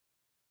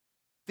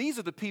 These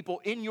are the people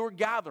in your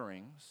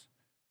gatherings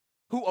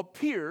who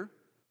appear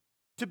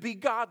to be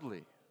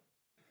godly.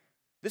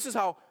 This is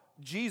how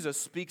Jesus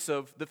speaks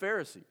of the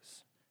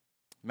Pharisees.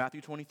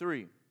 Matthew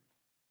 23.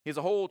 He has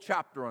a whole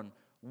chapter on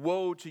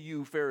woe to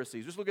you,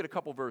 Pharisees. Just look at a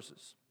couple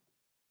verses.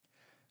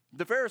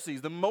 The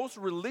Pharisees, the most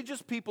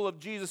religious people of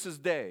Jesus'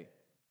 day.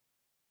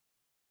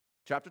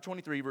 Chapter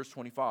 23, verse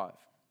 25.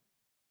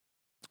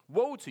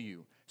 Woe to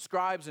you,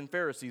 scribes and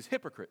Pharisees,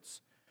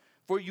 hypocrites!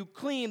 For you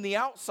clean the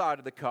outside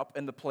of the cup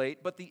and the plate,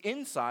 but the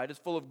inside is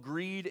full of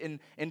greed and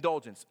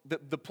indulgence.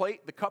 The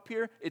plate, the cup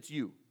here, it's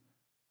you.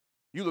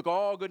 You look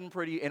all good and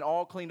pretty and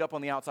all cleaned up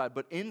on the outside,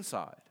 but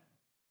inside.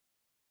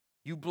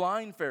 You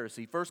blind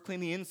Pharisee, first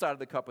clean the inside of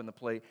the cup and the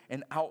plate,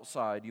 and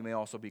outside you may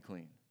also be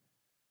clean.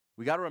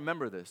 We got to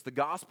remember this. The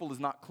gospel is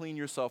not clean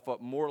yourself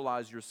up,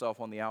 moralize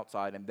yourself on the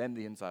outside, and then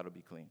the inside will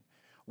be clean.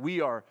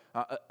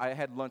 I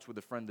had lunch with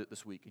a friend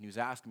this week, and he was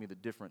asking me the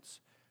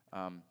difference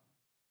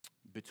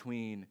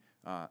between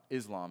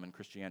Islam and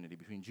Christianity,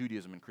 between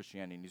Judaism and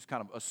Christianity, and he's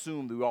kind of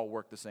assumed we all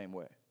work the same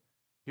way.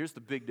 Here's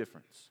the big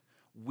difference.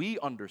 We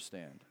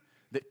understand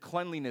that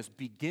cleanliness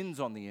begins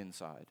on the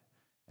inside,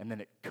 and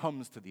then it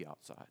comes to the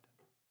outside.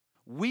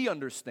 We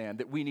understand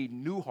that we need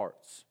new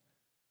hearts.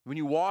 When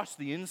you wash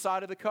the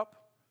inside of the cup,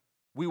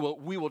 we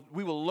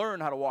will learn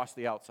how to wash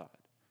the outside.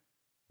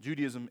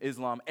 Judaism,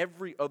 Islam,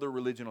 every other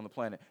religion on the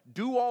planet.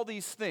 Do all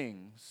these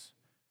things,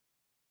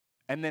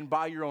 and then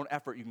by your own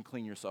effort, you can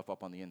clean yourself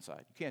up on the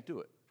inside. You can't do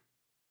it.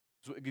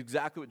 So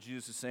exactly what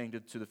Jesus is saying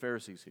to the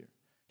Pharisees here.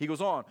 He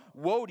goes on,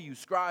 woe to you,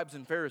 scribes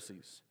and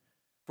Pharisees,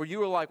 for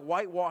you are like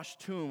whitewashed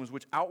tombs,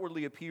 which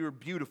outwardly appear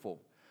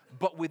beautiful,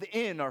 but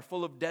within are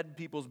full of dead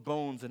people's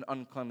bones and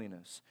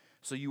uncleanliness.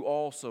 So you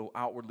also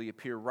outwardly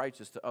appear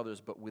righteous to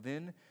others, but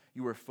within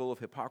you are full of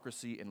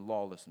hypocrisy and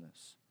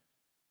lawlessness.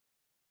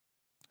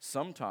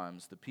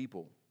 Sometimes the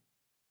people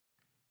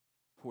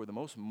who are the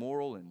most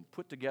moral and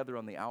put together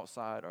on the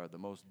outside are the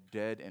most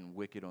dead and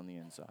wicked on the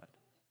inside.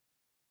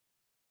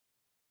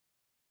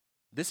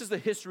 This is the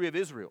history of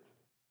Israel.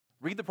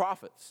 Read the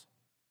prophets.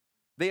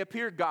 They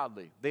appear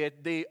godly.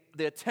 They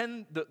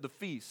attend the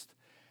feast.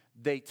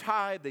 They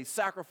tithe, they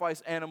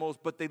sacrifice animals,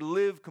 but they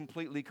live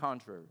completely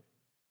contrary.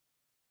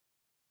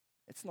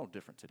 It's no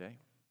different today.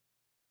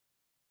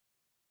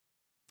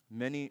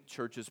 Many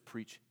churches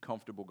preach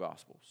comfortable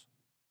gospels,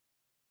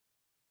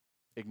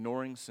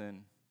 ignoring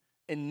sin,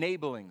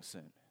 enabling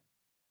sin,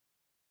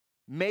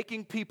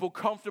 making people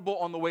comfortable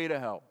on the way to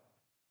hell.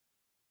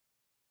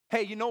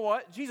 Hey, you know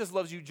what? Jesus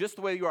loves you just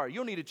the way you are. You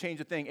don't need to change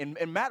a thing.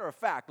 And matter of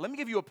fact, let me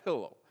give you a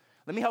pillow.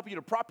 Let me help you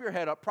to prop your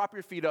head up, prop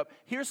your feet up.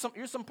 Here's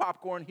some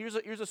popcorn. Here's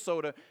a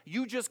soda.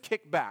 You just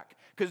kick back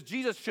because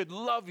Jesus should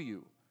love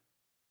you.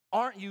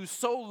 Aren't you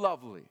so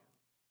lovely?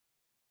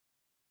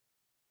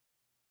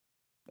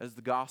 As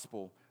the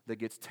gospel that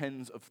gets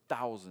tens of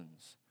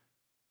thousands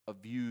of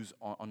views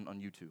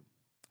on YouTube,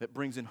 that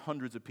brings in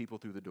hundreds of people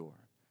through the door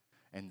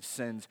and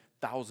sends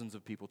thousands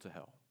of people to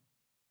hell.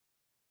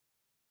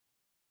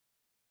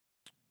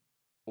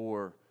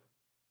 Or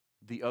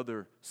the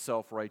other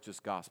self-righteous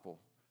gospel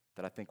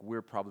that I think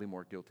we're probably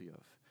more guilty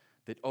of.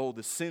 That,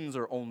 the sins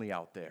are only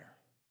out there.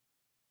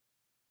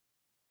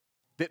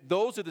 That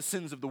those are the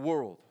sins of the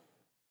world.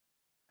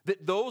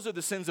 That those are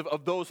the sins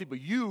of those people.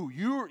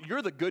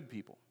 You're the good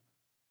people.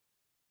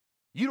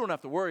 You don't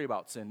have to worry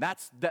about sin.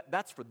 That's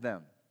for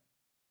them.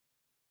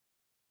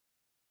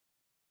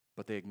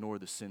 But they ignore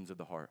the sins of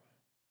the heart.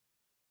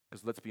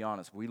 Because let's be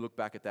honest, we look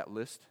back at that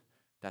list,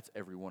 that's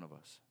every one of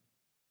us.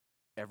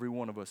 Every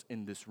one of us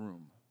in this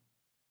room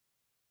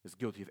is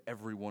guilty of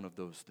every one of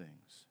those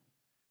things.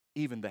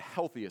 Even the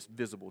healthiest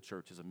visible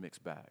church is a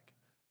mixed bag.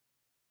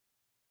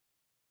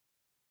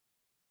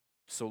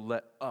 So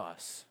let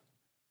us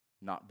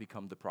not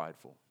become the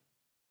prideful.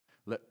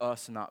 Let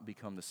us not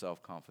become the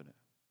self-confident.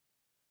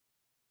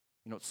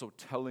 You know, it's so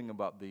telling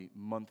about the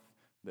month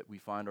that we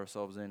find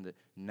ourselves in that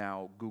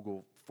now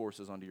Google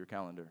forces onto your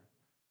calendar,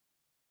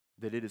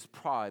 that it is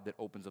pride that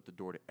opens up the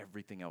door to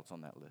everything else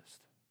on that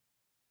list.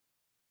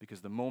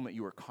 Because the moment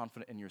you are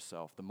confident in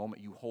yourself, the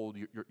moment you hold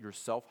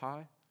yourself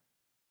high,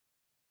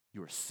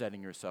 you are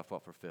setting yourself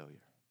up for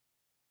failure.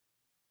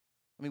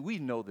 I mean, we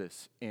know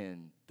this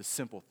in the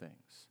simple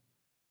things.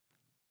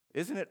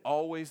 Isn't it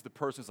always the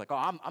person who's like,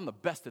 I'm the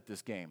best at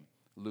this game,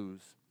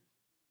 lose.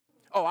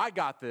 I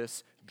got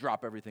this,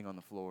 drop everything on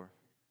the floor.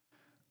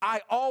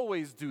 I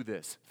always do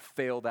this,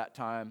 fail that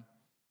time.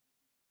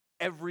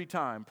 Every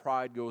time,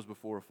 pride goes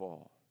before a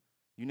fall.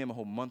 You name a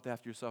whole month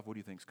after yourself, what do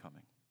you think's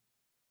coming?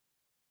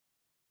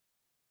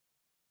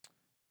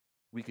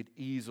 We could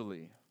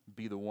easily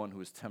be the one who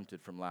was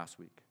tempted from last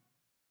week.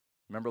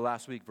 Remember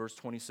last week, verse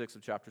 26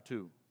 of chapter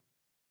 2,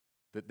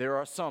 that there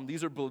are some,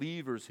 these are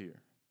believers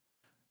here.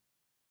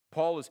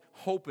 Paul is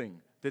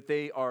hoping that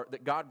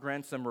that God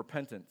grants them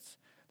repentance,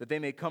 that they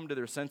may come to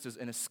their senses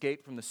and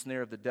escape from the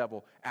snare of the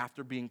devil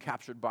after being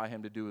captured by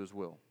him to do his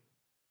will.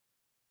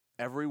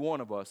 Every one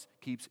of us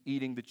keeps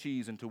eating the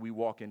cheese until we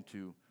walk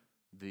into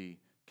the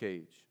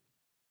cage.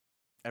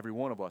 Every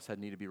one of us had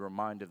need to be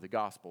reminded of the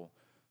gospel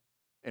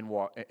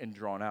and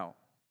drawn out.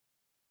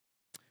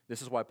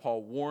 This is why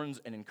Paul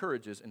warns and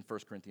encourages in 1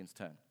 Corinthians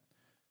 10.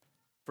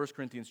 1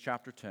 Corinthians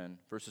chapter 10,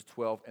 verses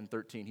 12 and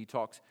 13. He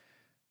talks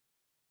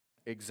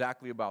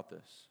exactly about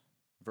this.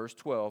 Verse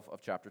 12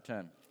 of chapter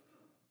 10.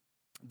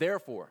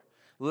 Therefore,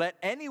 let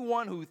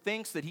anyone who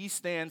thinks that he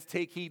stands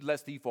take heed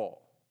lest he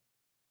fall.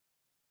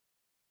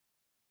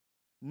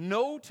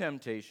 No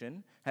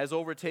temptation has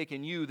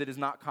overtaken you that is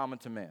not common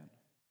to man.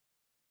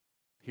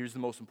 Here's the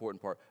most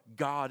important part.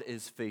 God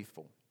is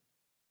faithful.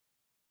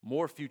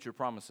 More future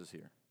promises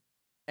here.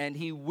 And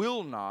he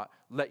will not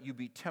let you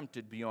be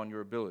tempted beyond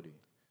your ability.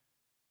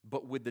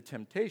 But with the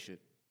temptation,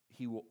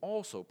 he will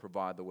also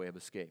provide the way of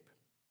escape,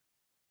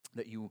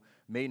 that you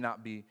may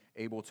not be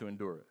able to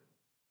endure it.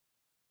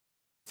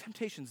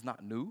 Temptation's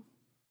not new.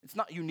 It's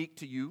not unique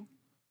to you.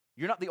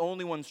 You're not the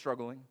only one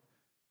struggling.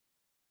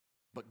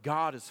 But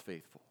God is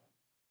faithful.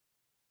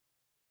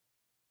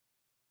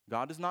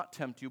 God does not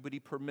tempt you, but he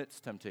permits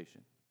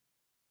temptation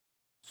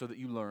so that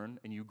you learn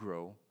and you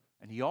grow.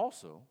 And he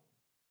also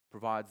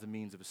provides the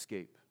means of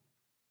escape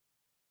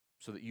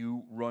so that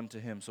you run to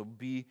him. So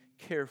be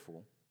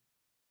careful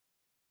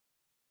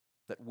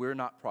that we're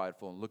not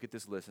prideful and look at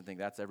this list and think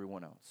that's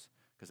everyone else.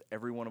 Because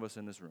every one of us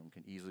in this room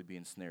can easily be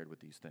ensnared with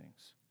these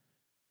things.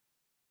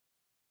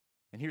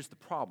 And here's the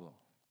problem.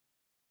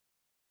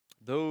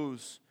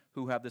 Those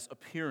who have this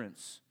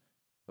appearance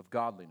of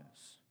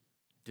godliness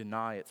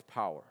deny its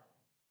power.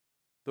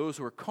 Those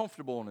who are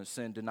comfortable in a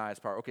sin deny its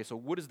power. Okay, so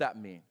what does that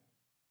mean?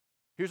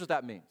 Here's what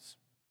that means.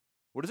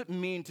 What does it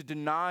mean to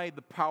deny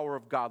the power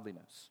of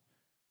godliness?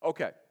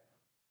 Okay.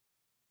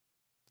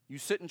 You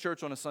sit in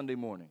church on a Sunday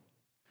morning.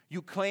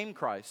 You claim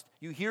Christ.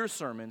 You hear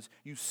sermons.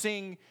 You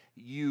sing.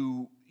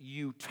 You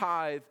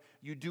tithe.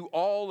 You do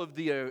all of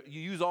the. You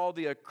use all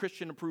the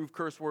Christian-approved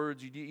curse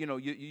words. You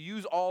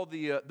use all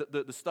the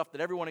stuff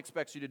that everyone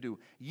expects you to do.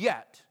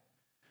 Yet,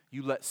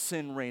 you let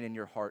sin reign in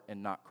your heart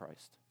and not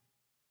Christ.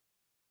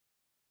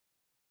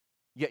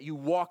 Yet you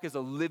walk as a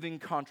living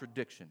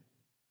contradiction.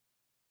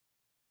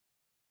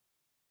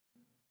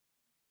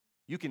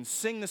 You can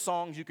sing the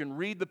songs, you can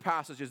read the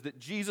passages that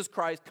Jesus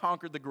Christ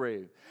conquered the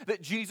grave,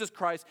 that Jesus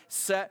Christ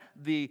set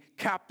the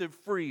captive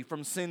free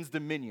from sin's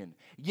dominion,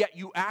 yet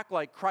you act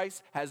like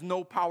Christ has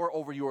no power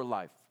over your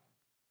life.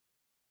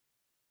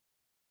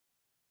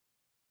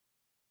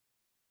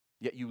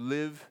 Yet you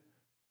live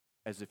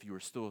as if you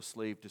are still a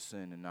slave to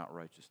sin and not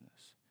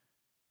righteousness.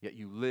 Yet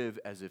you live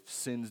as if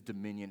sin's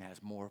dominion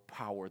has more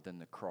power than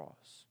the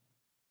cross.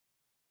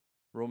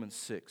 Romans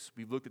 6.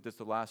 We've looked at this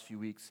the last few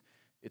weeks.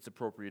 It's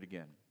appropriate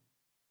again.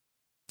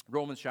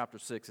 Romans chapter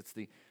 6, it's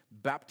the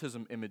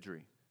baptism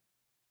imagery.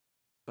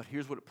 But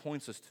here's what it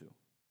points us to.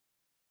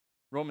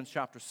 Romans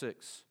chapter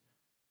 6,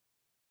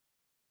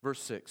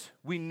 verse 6.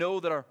 We know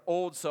that our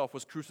old self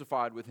was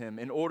crucified with him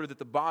in order that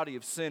the body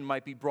of sin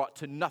might be brought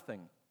to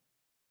nothing.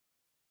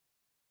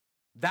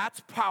 That's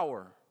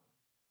power.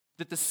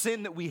 That the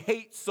sin that we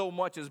hate so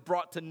much is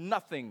brought to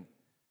nothing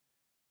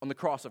on the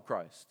cross of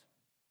Christ.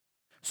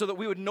 So that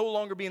we would no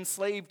longer be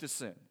enslaved to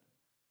sin.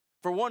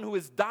 For one who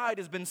has died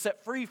has been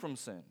set free from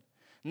sin.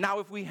 Now,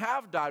 if we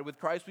have died with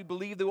Christ, we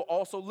believe that we'll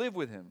also live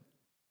with him.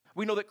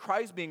 We know that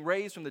Christ, being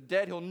raised from the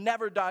dead, he'll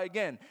never die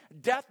again.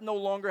 Death no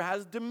longer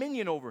has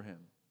dominion over him.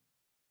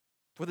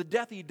 For the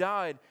death he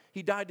died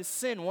to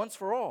sin once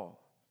for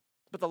all.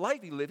 But the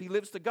life he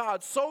lives to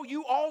God. So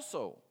you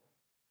also,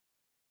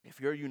 if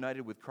you're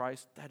united with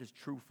Christ, that is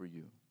true for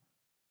you.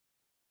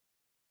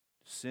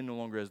 Sin no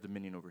longer has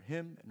dominion over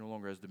him and no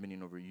longer has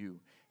dominion over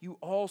you. You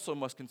also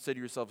must consider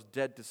yourselves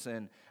dead to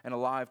sin and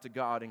alive to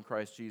God in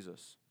Christ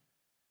Jesus.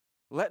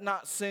 Let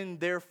not sin,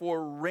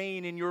 therefore,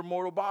 reign in your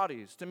mortal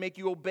bodies to make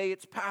you obey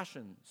its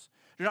passions.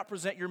 Do not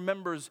present your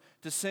members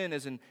to sin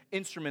as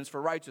instruments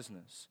for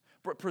righteousness,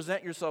 but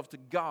present yourselves to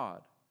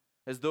God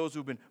as those who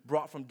have been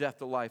brought from death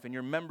to life, and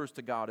your members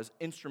to God as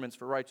instruments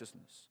for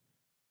righteousness.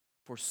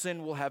 For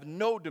sin will have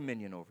no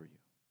dominion over you,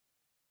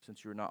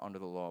 since you are not under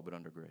the law but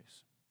under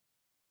grace.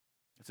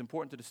 It's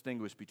important to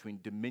distinguish between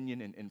dominion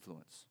and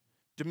influence.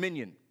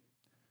 Dominion,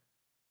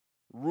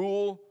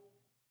 rule,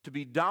 to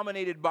be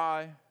dominated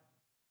by,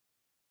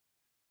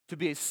 to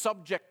be a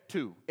subject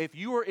to. If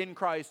you are in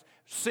Christ,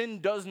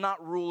 sin does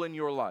not rule in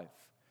your life.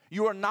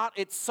 You are not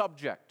its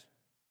subject,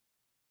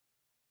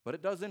 but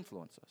it does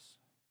influence us.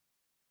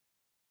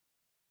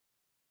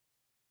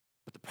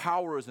 But the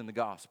power is in the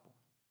gospel.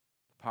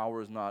 The power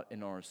is not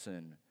in our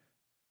sin.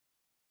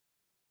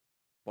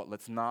 But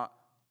let's not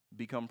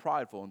become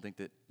prideful and think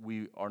that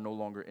we are no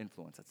longer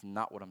influenced. That's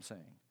not what I'm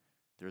saying.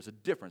 There's a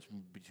difference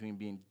between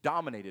being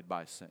dominated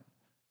by sin,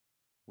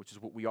 which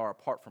is what we are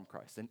apart from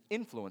Christ, and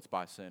influenced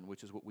by sin,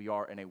 which is what we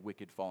are in a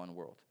wicked, fallen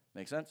world.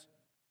 Make sense?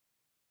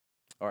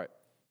 All right.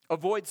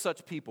 Avoid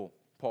such people,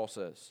 Paul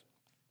says.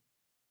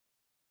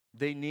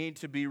 They need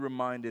to be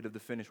reminded of the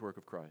finished work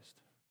of Christ.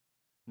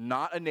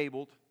 Not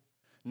enabled,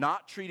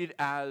 not treated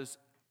as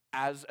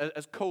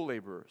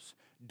co-laborers.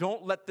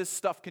 Don't let this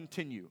stuff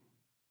continue.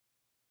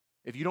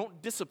 If you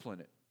don't discipline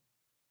it,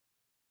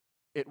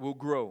 it will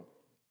grow.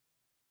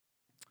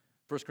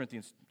 1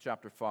 Corinthians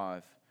chapter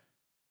 5,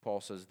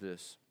 Paul says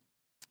this,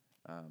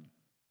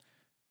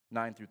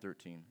 9 through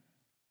 13.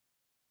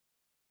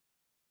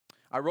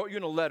 I wrote you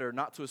in a letter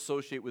not to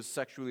associate with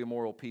sexually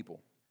immoral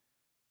people.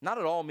 Not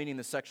at all meaning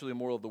the sexually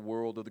immoral of the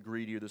world, or the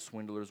greedy, or the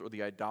swindlers, or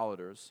the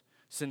idolaters,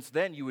 since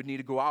then you would need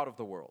to go out of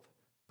the world.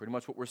 Pretty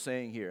much what we're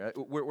saying here.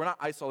 We're not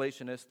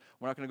isolationists.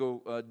 We're not going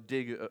to go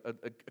dig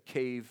a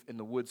cave in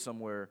the woods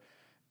somewhere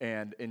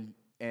and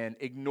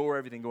ignore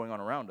everything going on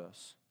around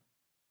us.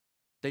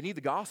 They need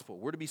the gospel.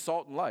 We're to be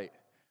salt and light.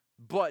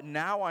 But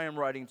now I am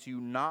writing to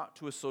you not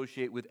to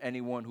associate with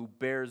anyone who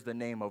bears the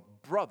name of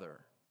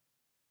brother,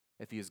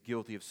 if he is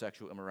guilty of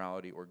sexual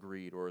immorality or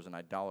greed, or is an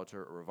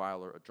idolater, or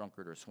reviler, a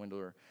drunkard, or a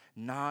swindler,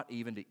 not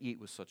even to eat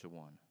with such a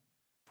one.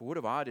 For what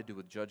have I to do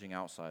with judging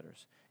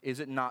outsiders?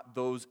 Is it not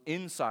those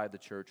inside the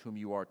church whom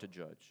you are to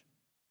judge?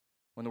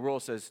 When the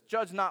world says,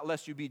 judge not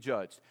lest you be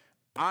judged,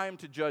 I am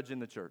to judge in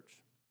the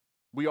church.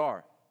 We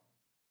are.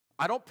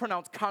 I don't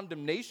pronounce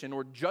condemnation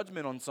or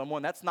judgment on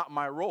someone. That's not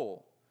my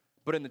role.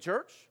 But in the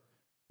church,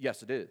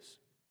 yes, it is.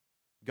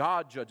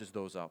 God judges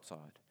those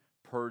outside.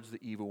 Purge the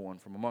evil one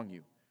from among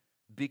you.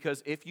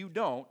 Because if you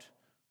don't,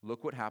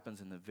 look what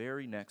happens in the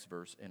very next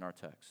verse in our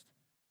text.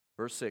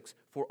 Verse 6,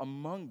 for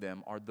among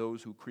them are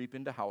those who creep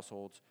into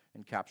households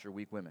and capture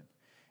weak women.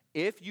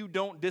 If you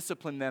don't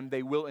discipline them,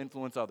 they will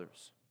influence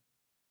others.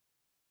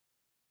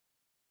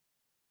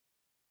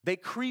 They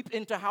creep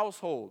into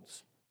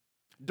households.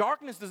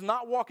 Darkness does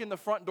not walk in the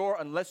front door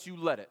unless you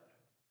let it.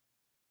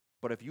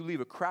 But if you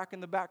leave a crack in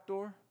the back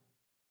door,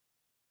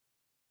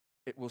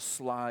 it will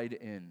slide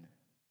in.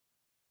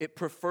 It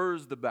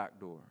prefers the back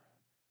door.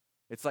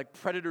 It's like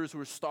predators who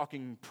are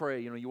stalking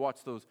prey. You watch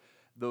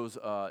those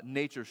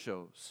nature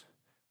shows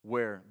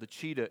where the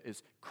cheetah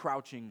is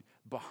crouching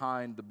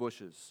behind the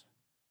bushes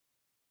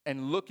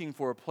and looking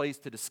for a place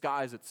to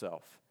disguise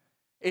itself.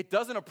 It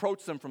doesn't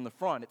approach them from the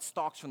front. It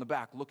stalks from the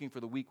back, looking for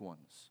the weak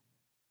ones.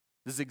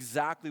 This is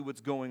exactly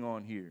what's going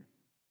on here.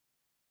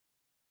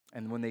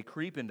 And when they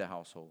creep into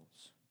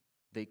households,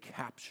 they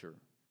capture.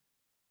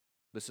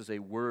 This is a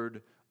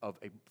word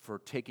for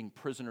taking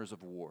prisoners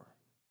of war.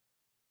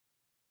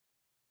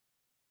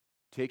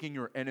 Taking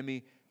your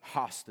enemy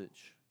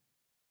hostage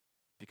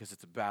because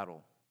it's a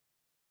battle.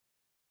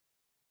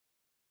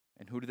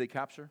 And who do they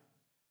capture?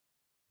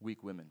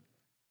 Weak women.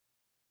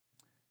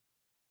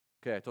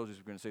 Okay, I told you we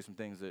were going to say some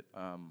things that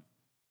are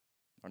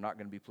not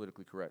going to be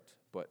politically correct.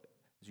 But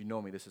as you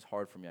know me, this is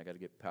hard for me. I got to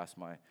get past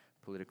my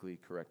politically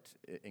correct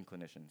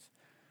inclinations.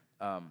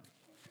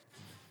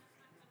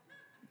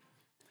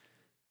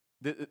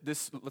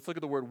 Let's look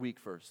at the word weak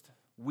first.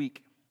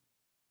 Weak.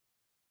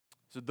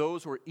 So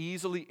those who are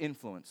easily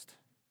influenced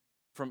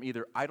from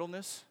either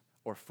idleness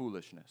or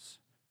foolishness.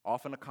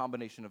 Often a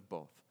combination of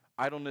both.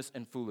 Idleness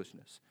and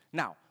foolishness.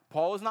 Now,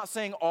 Paul is not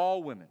saying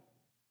all women.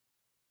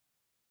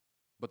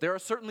 But there are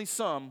certainly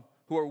some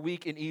who are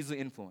weak and easily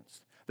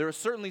influenced. There are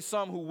certainly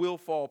some who will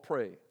fall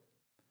prey.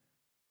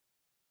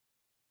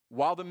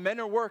 While the men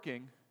are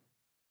working,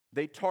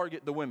 they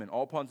target the women,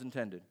 all puns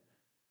intended,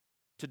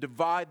 to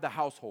divide the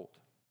household.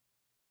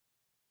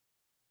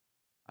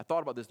 I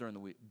thought about this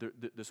during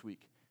this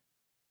week.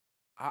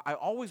 I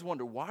always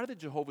wonder, why do the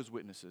Jehovah's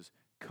Witnesses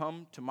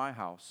come to my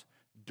house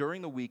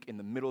during the week in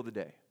the middle of the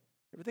day?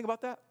 Ever think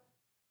about that?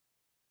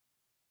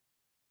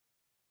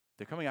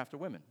 They're coming after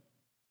women.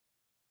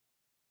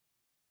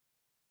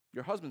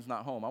 Your husband's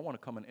not home. I want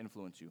to come and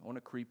influence you. I want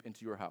to creep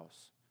into your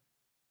house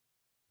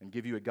and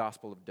give you a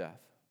gospel of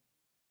death.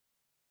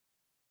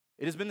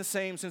 It has been the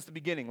same since the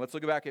beginning. Let's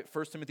look back at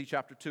 1 Timothy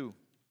chapter 2.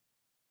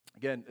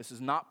 Again, this is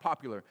not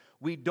popular.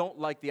 We don't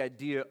like the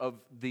idea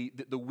of the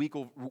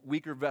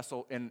weaker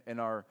vessel in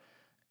our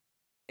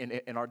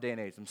day and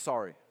age. I'm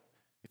sorry.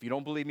 If you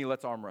don't believe me,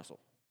 let's arm wrestle.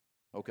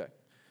 Okay.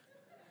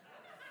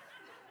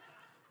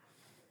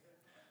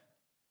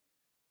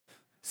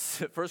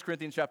 1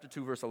 Corinthians chapter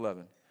 2, verse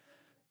 11.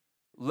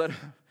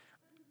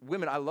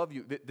 Women, I love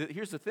you.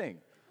 Here's the thing.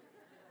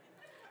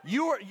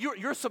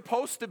 You're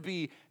supposed to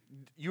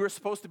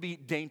be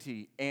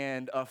dainty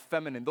and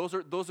feminine. Those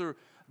are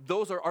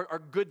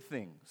good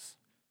things.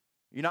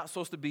 You're not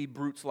supposed to be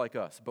brutes like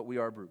us, but we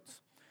are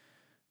brutes.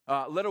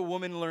 Let a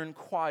woman learn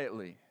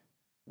quietly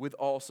with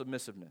all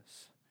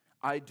submissiveness.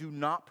 I do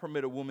not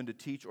permit a woman to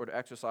teach or to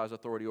exercise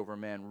authority over a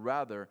man.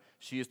 Rather,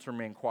 she is to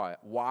remain quiet.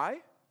 Why?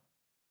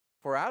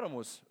 For Adam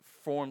was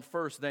formed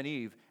first, then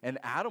Eve, and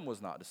Adam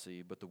was not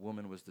deceived, but the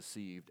woman was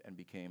deceived and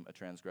became a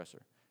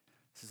transgressor.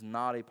 This is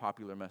not a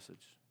popular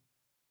message.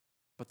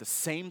 But the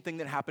same thing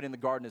that happened in the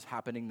garden is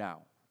happening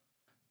now.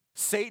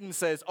 Satan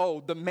says,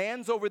 oh, the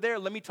man's over there,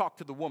 let me talk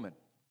to the woman.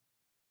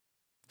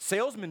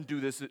 Salesmen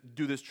do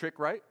this trick,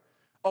 right?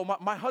 Oh,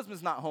 my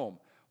husband's not home.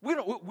 We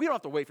don't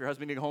have to wait for your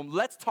husband to get home.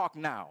 Let's talk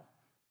now.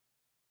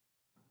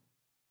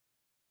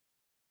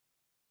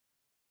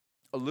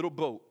 A little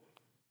boat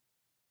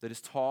that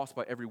is tossed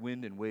by every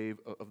wind and wave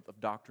of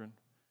doctrine,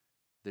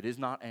 that is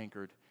not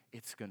anchored,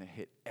 it's going to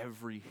hit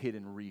every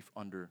hidden reef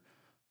under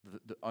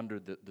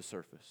the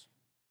surface.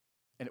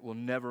 And it will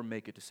never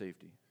make it to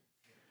safety.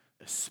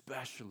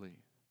 Especially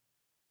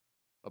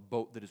a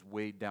boat that is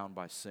weighed down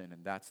by sin,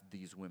 and that's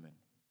these women.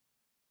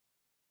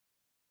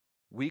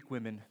 Weak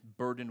women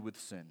burdened with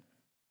sin.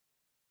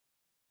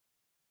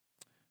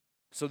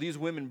 So these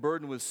women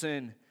burdened with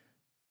sin,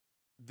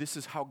 this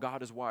is how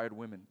God has wired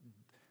women.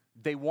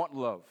 They want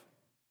love.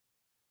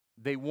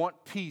 They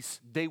want peace.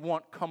 They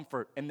want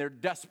comfort, and they're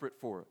desperate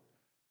for it.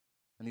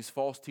 And these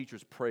false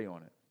teachers prey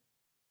on it.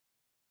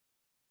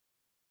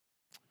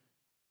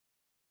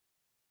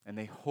 And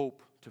they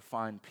hope to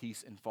find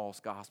peace in false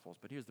gospels.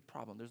 But here's the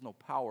problem. There's no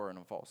power in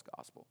a false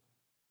gospel.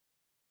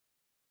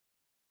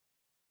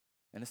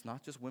 And it's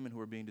not just women who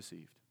are being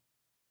deceived.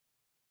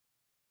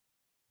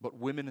 But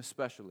women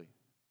especially.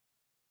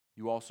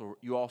 You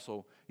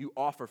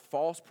offer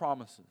false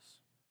promises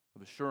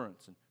of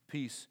assurance and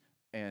peace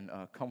and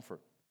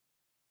comfort.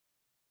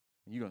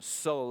 And you're going to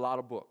sell a lot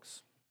of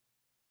books.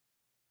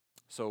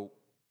 So,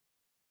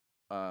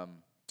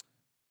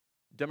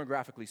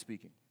 demographically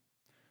speaking,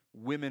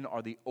 women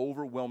are the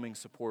overwhelming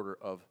supporter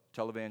of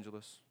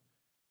televangelists,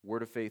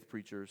 word of faith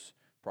preachers,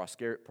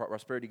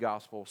 prosperity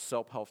gospel,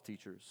 self-help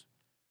teachers.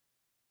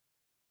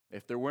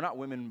 If there were not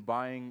women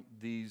buying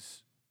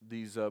these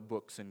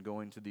books and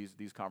going to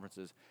these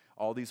conferences,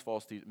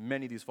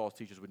 many of these false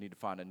teachers would need to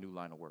find a new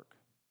line of work.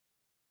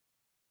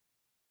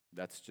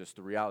 That's just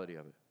the reality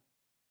of it.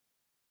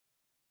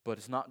 But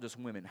it's not just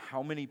women.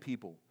 How many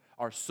people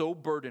are so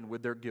burdened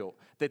with their guilt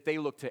that they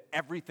look to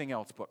everything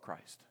else but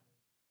Christ?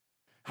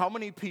 How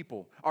many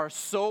people are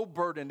so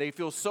burdened, they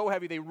feel so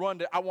heavy, they run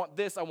to, I want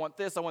this, I want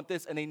this, I want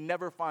this, and they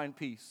never find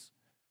peace?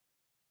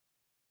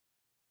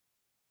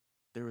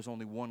 There is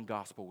only one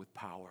gospel with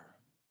power.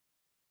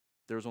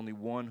 There is only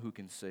one who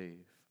can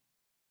save.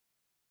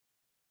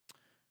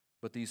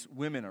 But these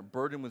women are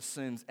burdened with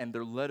sins, and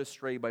they're led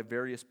astray by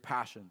various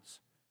passions.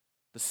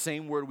 The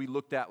same word we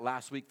looked at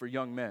last week for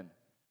young men.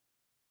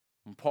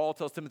 When Paul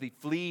tells Timothy,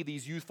 flee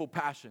these youthful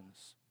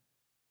passions.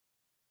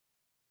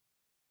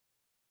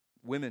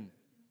 Women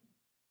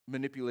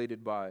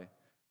manipulated by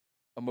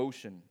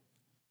emotion.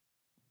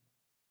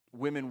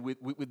 Women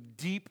with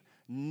deep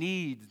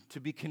need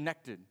to be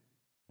connected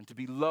and to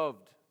be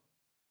loved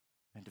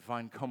and to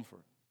find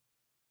comfort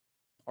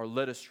are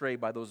led astray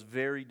by those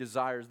very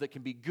desires that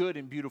can be good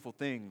and beautiful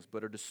things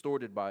but are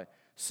distorted by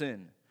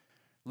sin.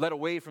 Led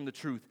away from the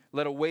truth,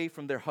 led away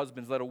from their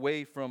husbands, led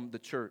away from the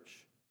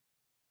church.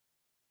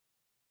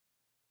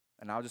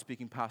 And now just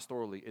speaking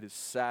pastorally, it is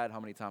sad how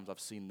many times I've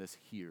seen this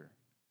here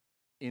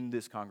in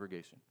this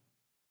congregation.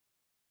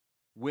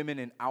 Women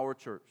in our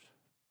church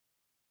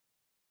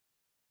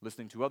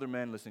listening to other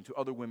men, listening to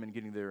other women,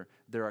 getting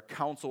their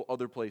counsel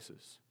other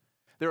places.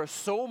 There are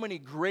so many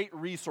great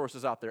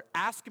resources out there.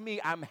 Ask me,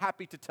 I'm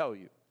happy to tell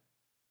you.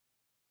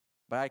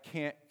 But I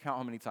can't count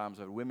how many times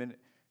I've had women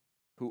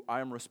who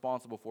I am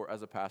responsible for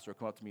as a pastor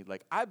come up to me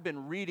like, I've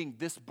been reading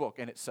this book,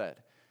 and it said,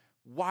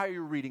 why are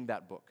you reading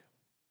that book?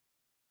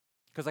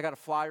 Because I got a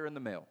flyer in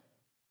the mail.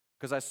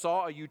 Because I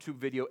saw a YouTube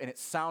video, and it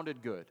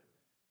sounded good.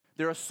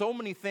 There are so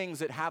many things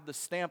that have the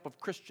stamp of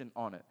Christian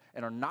on it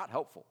and are not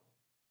helpful.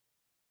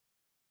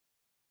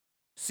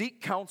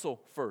 Seek counsel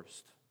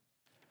first.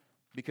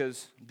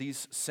 Because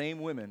these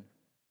same women,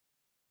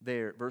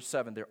 verse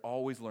 7, they're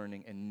always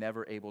learning and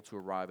never able to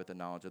arrive at the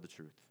knowledge of the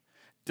truth.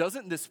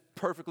 Doesn't this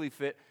perfectly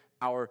fit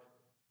our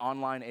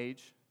online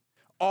age?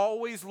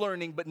 Always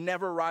learning but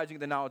never rising to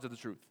the knowledge of the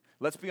truth.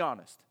 Let's be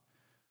honest.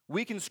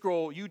 We can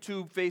scroll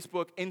YouTube,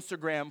 Facebook,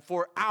 Instagram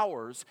for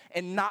hours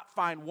and not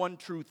find one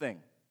true thing.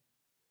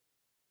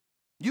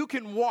 You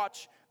can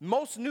watch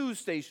most news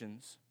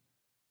stations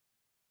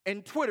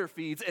and Twitter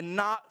feeds and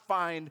not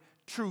find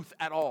truth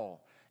at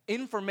all.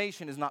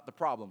 Information is not the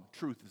problem.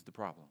 Truth is the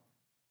problem.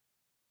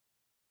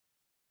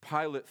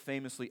 Pilate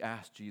famously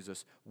asked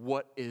Jesus,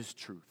 what is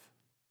truth?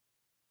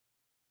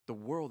 The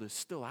world is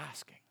still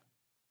asking.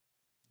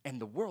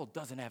 And the world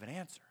doesn't have an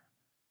answer.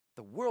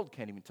 The world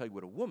can't even tell you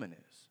what a woman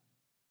is.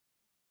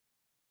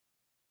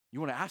 You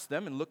want to ask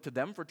them and look to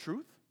them for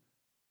truth?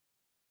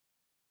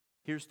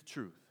 Here's the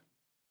truth.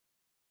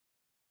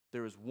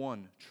 There is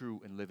one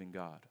true and living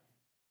God.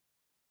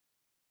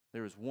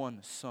 There is one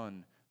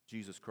Son,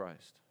 Jesus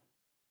Christ.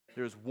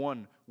 There is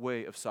one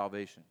way of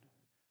salvation.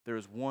 There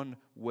is one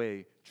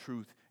way,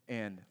 truth,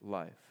 and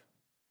life.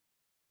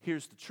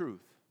 Here's the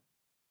truth.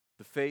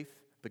 The faith,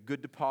 the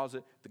good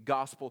deposit, the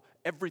gospel,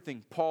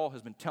 everything Paul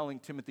has been telling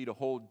Timothy to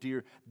hold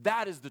dear,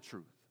 that is the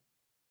truth.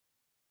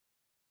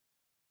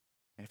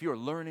 And if you are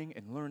learning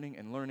and learning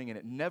and learning and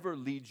it never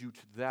leads you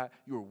to that,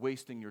 you are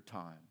wasting your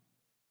time.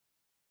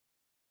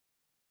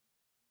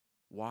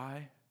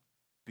 Why?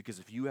 Because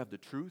if you have the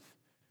truth,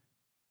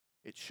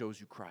 it shows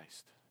you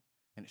Christ.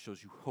 And it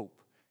shows you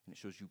hope, and it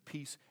shows you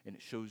peace, and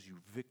it shows you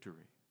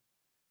victory.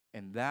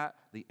 And that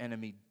the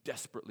enemy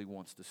desperately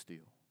wants to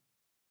steal.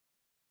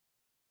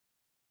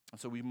 And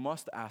so we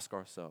must ask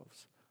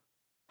ourselves,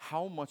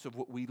 how much of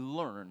what we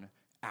learn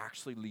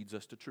actually leads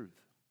us to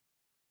truth?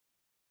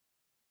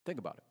 Think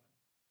about it.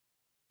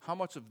 How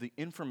much of the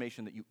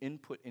information that you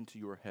input into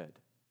your head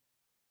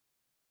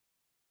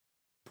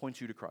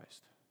points you to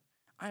Christ?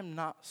 I'm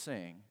not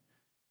saying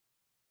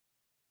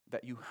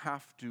that you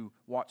have to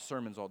watch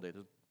sermons all day.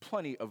 There's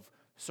plenty of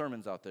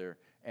sermons out there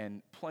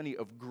and plenty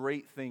of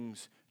great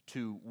things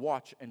to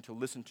watch and to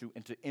listen to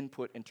and to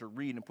input and to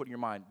read and put in your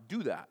mind.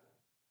 Do that.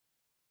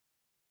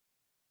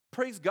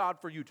 Praise God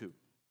for YouTube,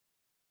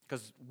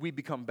 because we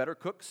become better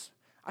cooks.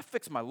 I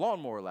fixed my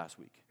lawnmower last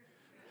week.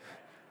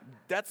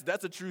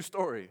 That's a true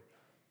story.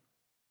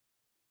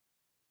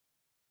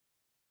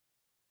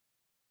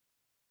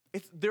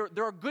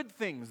 There are good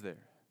things there.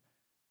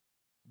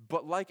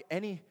 But like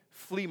any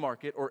flea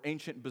market or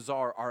ancient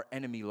bazaar, our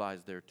enemy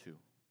lies there too.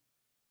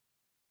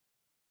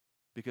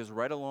 Because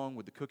right along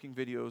with the cooking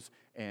videos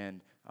and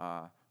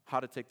how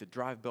to take the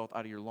drive belt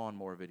out of your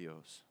lawnmower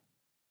videos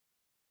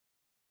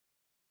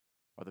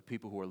are the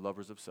people who are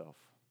lovers of self,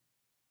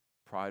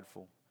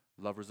 prideful,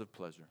 lovers of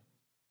pleasure,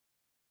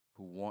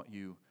 who want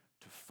you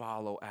to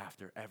follow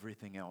after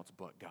everything else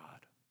but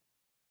God.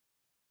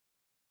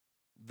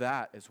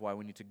 That is why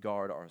we need to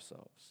guard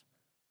ourselves.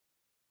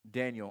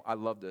 Daniel, I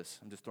love this.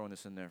 I'm just throwing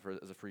this in there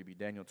as a freebie.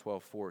 Daniel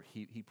 12:4,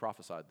 he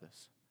prophesied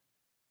this.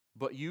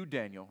 But you,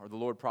 Daniel, or the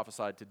Lord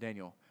prophesied to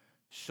Daniel,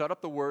 shut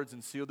up the words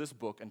and seal this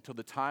book until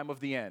the time of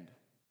the end.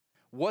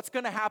 What's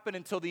going to happen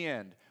until the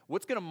end?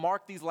 What's going to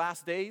mark these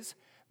last days?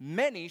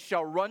 Many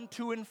shall run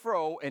to and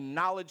fro, and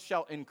knowledge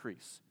shall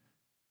increase.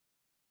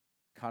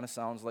 Kind of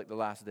sounds like the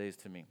last days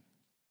to me.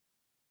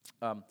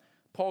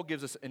 Paul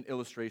gives us an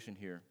illustration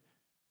here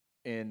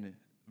in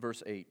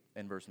verse 8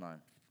 and verse 9.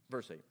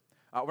 Verse 8.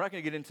 We're not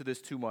going to get into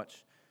this too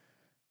much.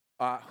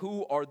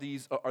 Who are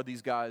these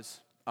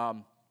guys?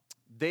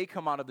 They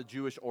come out of the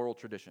Jewish oral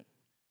tradition.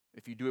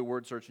 If you do a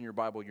word search in your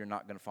Bible, you're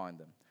not going to find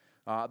them.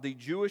 The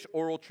Jewish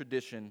oral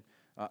tradition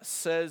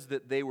says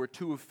that they were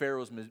two of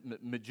Pharaoh's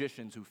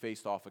magicians who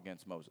faced off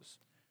against Moses,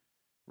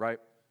 right?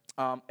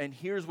 And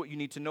here's what you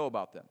need to know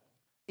about them.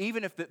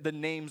 Even if the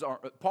names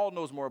aren't, Paul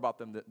knows more about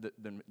them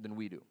than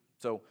we do.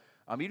 So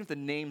even if the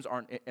names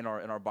aren't in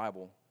our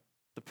Bible,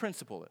 the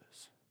principle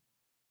is.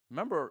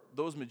 Remember,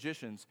 those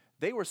magicians,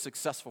 they were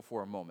successful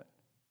for a moment.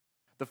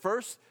 The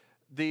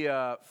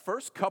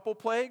first couple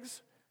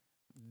plagues,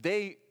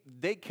 they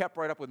kept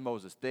right up with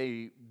Moses.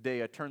 They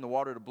turned the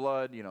water to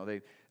blood. You know,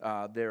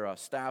 their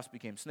staffs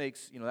became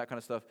snakes. You know, that kind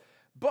of stuff.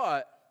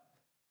 But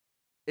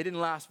it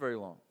didn't last very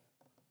long.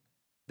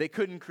 They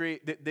couldn't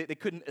they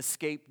couldn't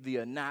escape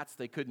the gnats.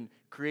 They couldn't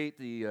create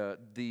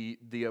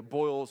the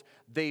boils.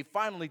 They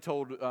finally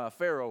told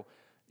Pharaoh,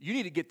 "You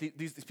need to get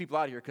these people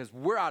out of here because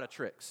we're out of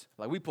tricks.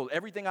 Like, we pulled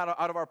everything out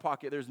of our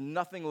pocket. There's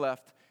nothing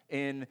left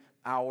in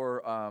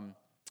our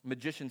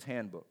magician's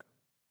handbook."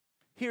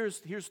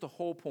 Here's the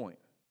whole point.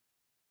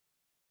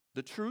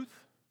 The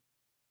truth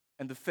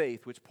and the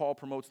faith which Paul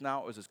promotes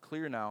now is as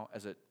clear now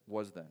as it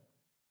was then.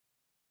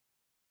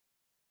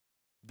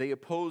 They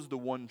oppose the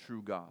one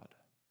true God.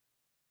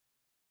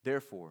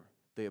 Therefore,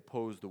 they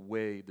oppose the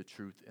way, the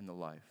truth, and the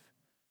life.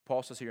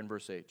 Paul says here in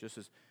verse 8, just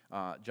as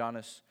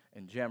Jannes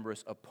and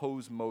Jambres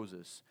opposed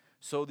Moses,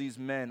 so these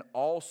men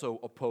also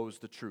oppose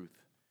the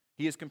truth.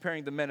 He is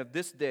comparing the men of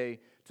this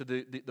day to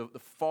the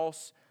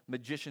false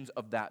magicians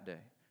of that day,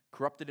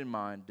 corrupted in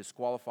mind,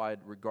 disqualified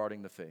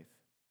regarding the faith.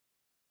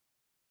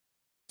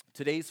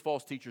 Today's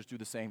false teachers do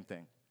the same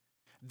thing.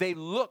 They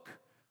look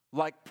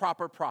like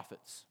proper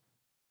prophets.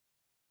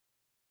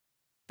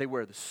 They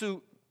wear the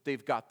suit,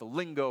 they've got the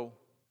lingo,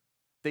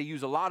 they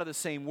use a lot of the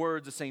same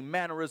words, the same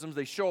mannerisms,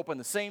 they show up on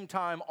the same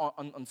time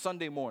on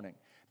Sunday morning.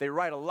 They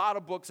write a lot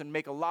of books and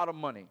make a lot of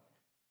money.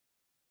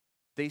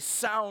 They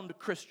sound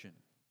Christian.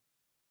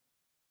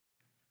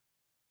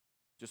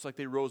 Just like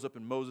they rose up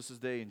in Moses'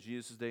 day, and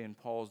Jesus' day, and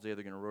Paul's day,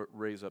 they're going to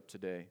raise up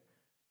today.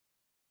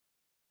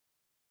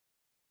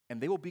 And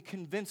they will be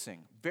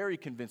convincing, very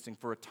convincing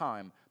for a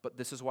time, but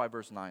this is why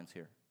verse 9 is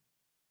here.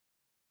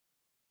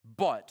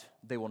 But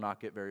they will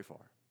not get very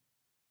far.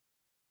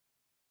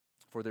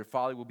 For their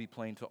folly will be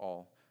plain to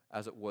all,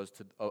 as it was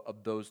to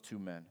of those two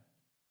men.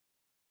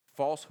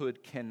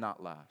 Falsehood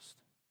cannot last.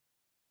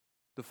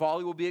 The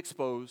folly will be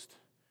exposed.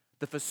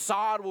 The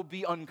facade will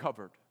be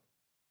uncovered.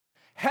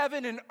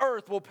 Heaven and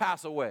earth will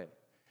pass away.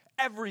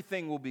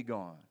 Everything will be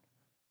gone.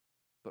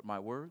 But my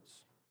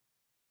words,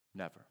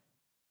 never.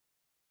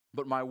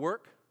 But my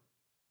work,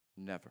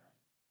 never.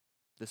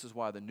 This is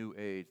why the new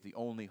age, the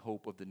only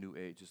hope of the new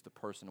age, is the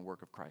person and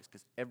work of Christ,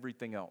 because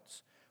everything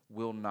else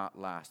will not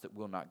last. It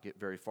will not get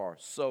very far.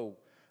 So,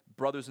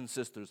 brothers and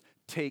sisters,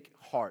 take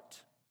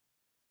heart.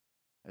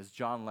 As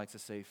John likes to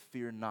say,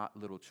 fear not,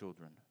 little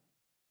children,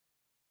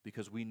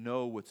 because we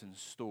know what's in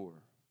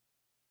store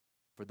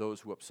for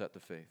those who upset the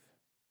faith.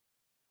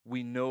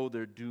 We know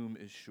their doom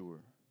is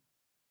sure.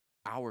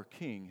 Our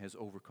King has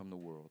overcome the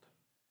world.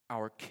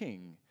 Our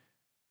King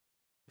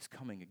is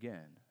coming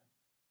again.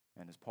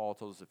 And as Paul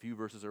told us a few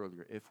verses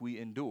earlier, if we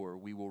endure,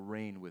 we will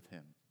reign with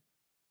him.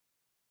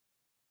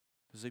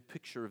 This is a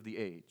picture of the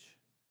age.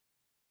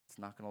 It's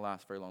not going to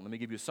last very long. Let me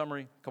give you a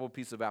summary, a couple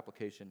pieces of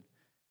application,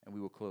 and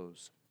we will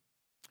close.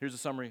 Here's a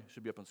summary. It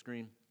should be up on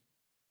screen.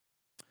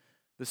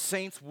 The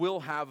saints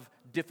will have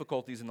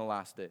difficulties in the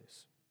last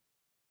days,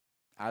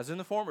 as in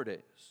the former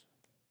days.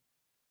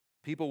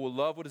 People will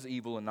love what is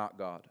evil and not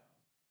God,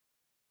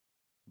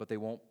 but they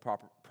won't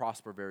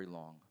prosper very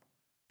long.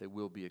 They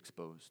will be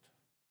exposed.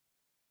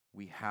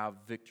 We have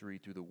victory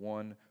through the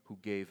one who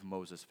gave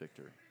Moses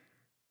victory.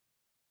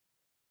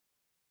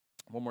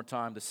 One more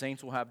time, the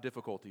saints will have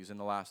difficulties in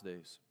the last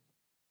days,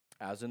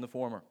 as in the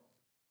former.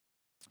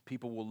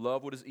 People will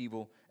love what is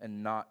evil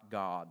and not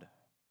God.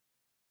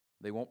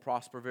 They won't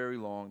prosper very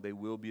long. They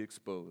will be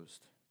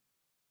exposed.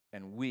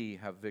 And we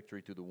have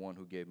victory through the one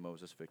who gave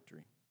Moses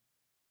victory.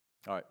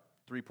 All right,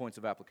 3 points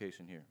of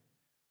application here.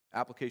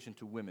 Application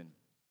to women.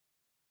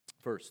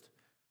 First,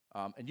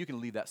 and you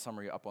can leave that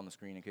summary up on the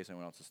screen in case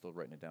anyone else is still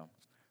writing it down.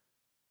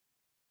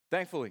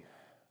 Thankfully,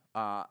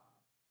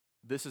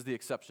 this is the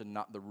exception,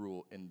 not the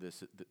rule in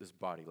this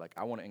body. Like,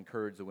 I want to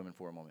encourage the women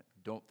for a moment.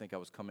 Don't think I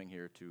was coming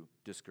here to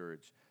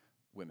discourage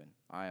women.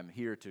 I am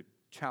here to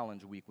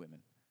challenge weak women.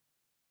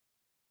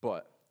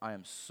 But I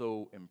am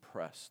so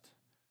impressed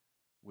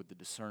with the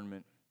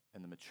discernment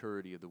and the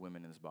maturity of the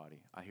women in this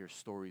body. I hear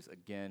stories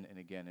again and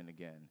again and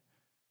again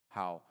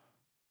how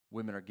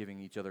women are giving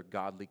each other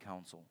godly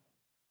counsel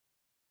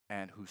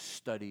and who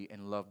study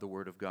and love the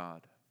Word of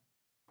God,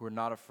 who are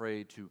not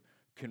afraid to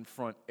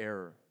confront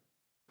error,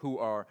 who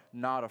are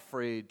not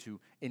afraid to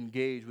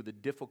engage with the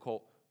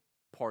difficult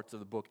parts of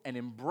the book and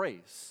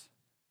embrace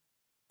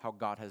how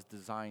God has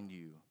designed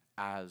you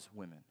as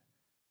women,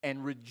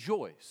 and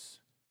rejoice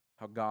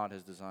how God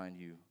has designed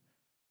you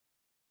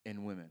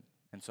in women.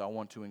 And so I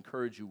want to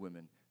encourage you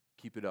women,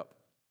 keep it up.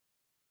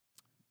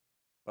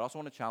 But I also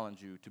want to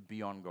challenge you to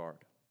be on guard,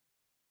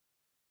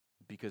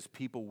 because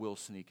people will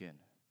sneak in,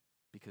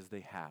 because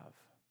they have.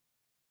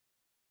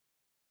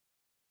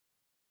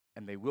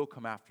 And they will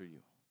come after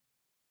you,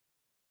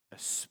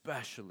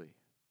 especially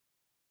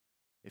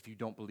if you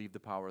don't believe the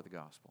power of the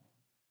gospel,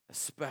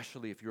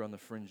 especially if you're on the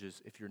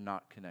fringes, if you're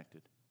not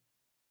connected,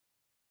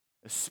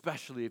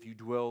 especially if you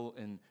dwell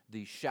in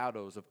the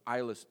shadows of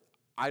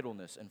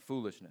idleness and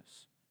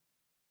foolishness,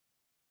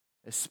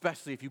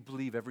 especially if you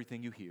believe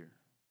everything you hear,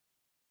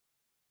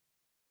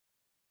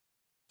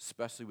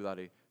 especially without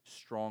a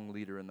strong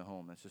leader in the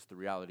home. That's just the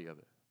reality of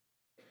it.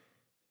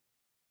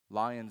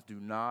 Lions do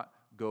not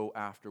go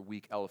after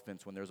weak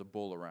elephants when there's a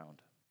bull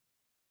around.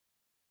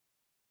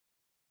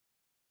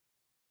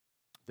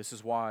 This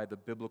is why the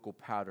biblical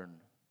pattern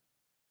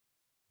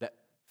that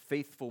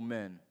faithful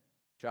men,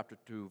 chapter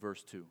 2,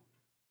 verse 2,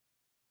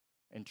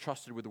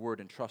 entrusted with the word,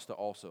 entrust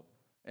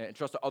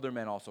to other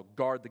men also,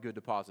 guard the good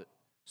deposit.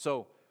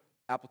 So,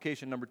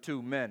 application number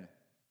 2, men.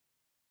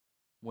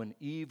 When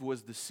Eve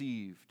was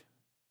deceived,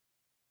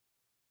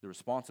 the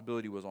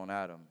responsibility was on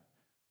Adam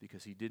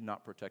because he did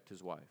not protect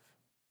his wife.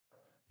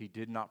 He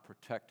did not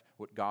protect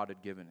what God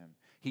had given him.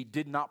 He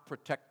did not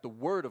protect the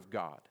word of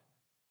God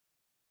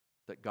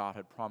that God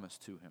had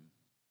promised to him.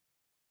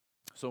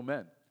 So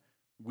men,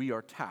 we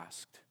are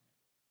tasked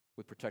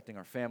with protecting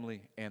our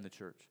family and the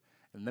church.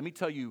 And let me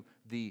tell you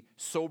the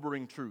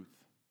sobering truth,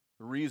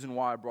 the reason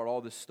why I brought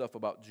all this stuff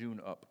about June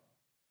up.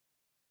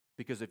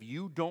 Because if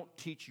you don't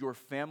teach your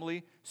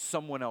family,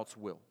 someone else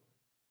will.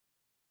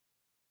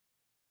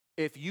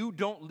 If you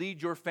don't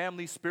lead your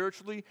family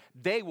spiritually,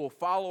 they will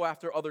follow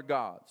after other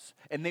gods,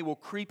 and they will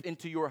creep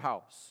into your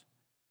house.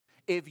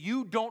 If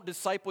you don't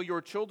disciple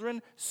your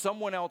children,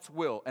 someone else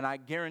will, and I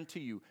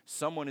guarantee you,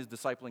 someone is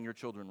discipling your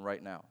children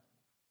right now.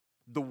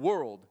 The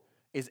world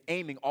is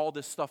aiming all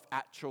this stuff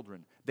at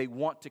children. They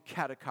want to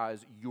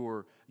catechize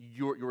your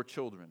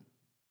children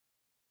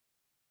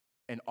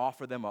and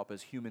offer them up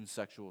as human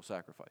sexual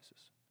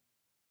sacrifices.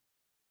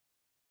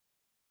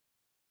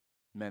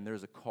 Men,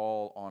 there's a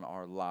call on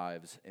our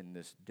lives in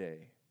this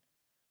day.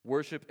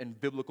 Worship and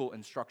biblical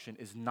instruction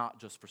is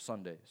not just for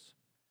Sundays.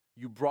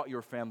 You brought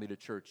your family to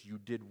church. You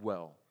did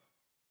well.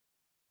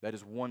 That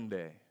is one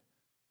day.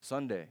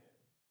 Sunday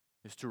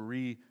is to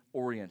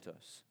reorient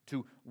us,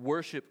 to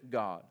worship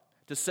God,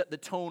 to set the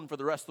tone for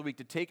the rest of the week,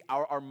 to take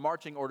our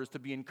marching orders, to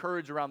be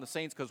encouraged around the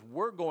saints because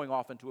we're going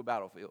off into a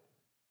battlefield.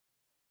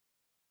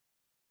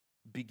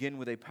 Begin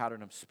with a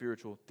pattern of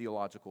spiritual,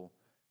 theological,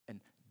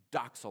 and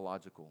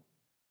doxological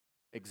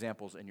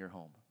examples in your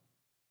home.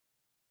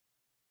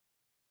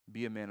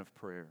 Be a man of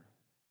prayer.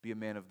 Be a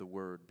man of the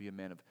word. Be a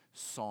man of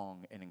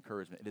song and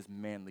encouragement. It is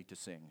manly to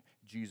sing.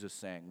 Jesus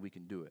sang, we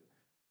can do it.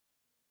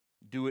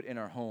 Do it in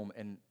our home.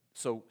 And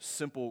so,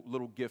 simple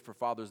little gift for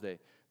Father's Day.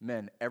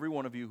 Men, every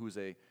one of you who's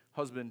a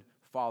husband,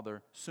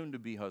 father,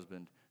 soon-to-be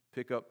husband,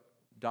 pick up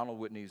Donald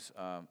Whitney's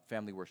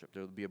Family Worship.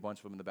 There will be a bunch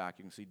of them in the back.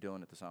 You can see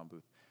Dylan at the sound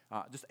booth.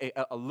 Just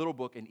a little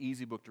book, an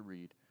easy book to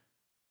read.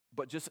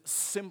 But just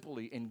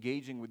simply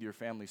engaging with your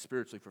family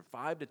spiritually for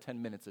 5 to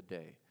 10 minutes a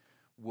day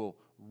will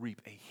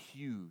reap a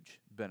huge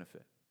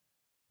benefit.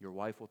 Your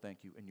wife will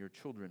thank you, and your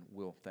children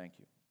will thank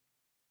you.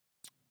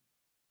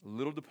 A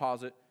little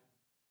deposit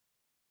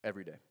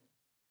every day.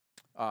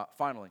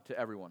 Finally, to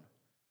everyone,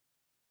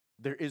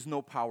 there is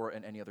no power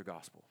in any other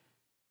gospel.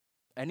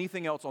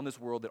 Anything else on this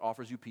world that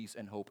offers you peace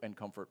and hope and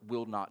comfort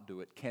will not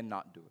do it,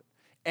 cannot do it.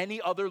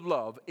 Any other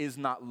love is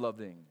not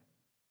loving.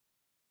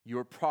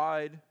 Your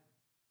pride,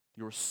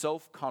 your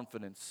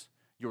self-confidence,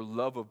 your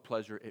love of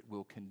pleasure, it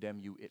will condemn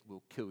you, it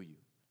will kill you.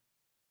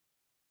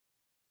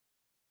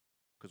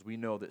 Because we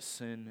know that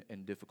sin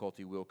and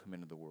difficulty will come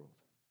into the world.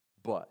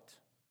 But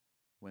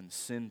when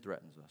sin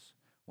threatens us,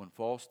 when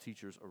false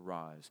teachers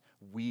arise,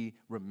 we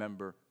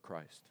remember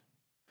Christ.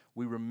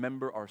 We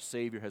remember our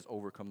Savior has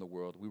overcome the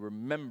world. We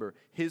remember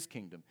His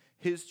kingdom.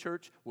 His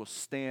church will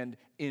stand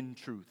in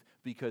truth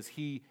because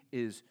He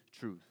is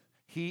truth.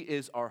 He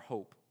is our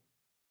hope,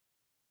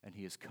 and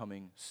He is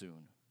coming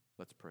soon.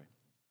 Let's pray.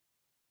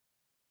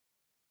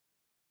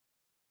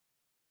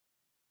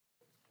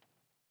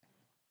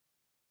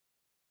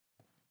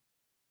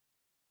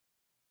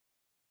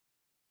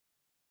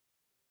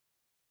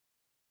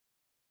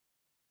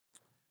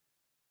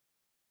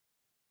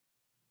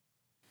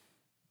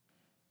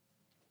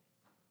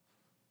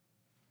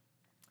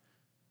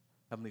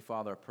 Heavenly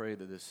Father, I pray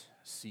that this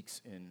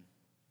seeps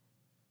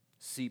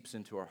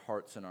into our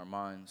hearts and our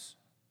minds.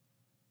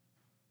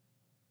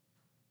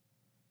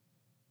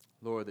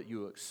 Lord, that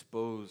you will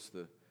expose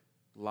the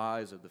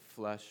lies of the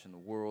flesh and the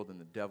world and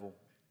the devil.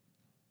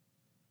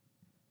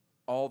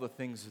 All the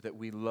things that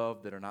we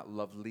love that are not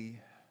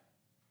lovely.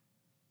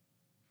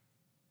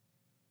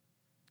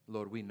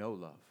 Lord, we know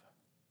love.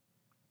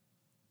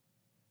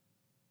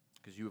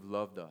 Because you have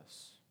loved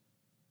us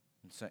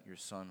and sent your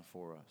Son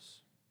for us.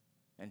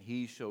 And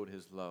He showed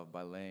His love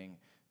by laying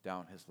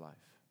down His life.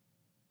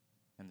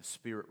 And the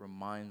Spirit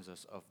reminds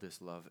us of this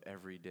love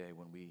every day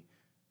when we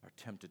are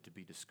tempted to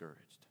be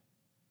discouraged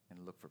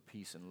and look for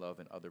peace and love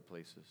in other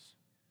places.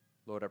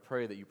 Lord, I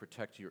pray that you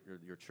protect your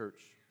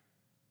church.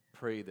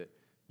 Pray that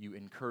you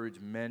encourage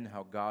men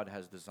how God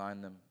has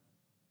designed them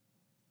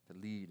to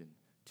lead and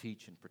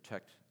teach and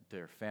protect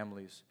their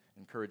families.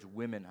 Encourage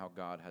women how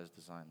God has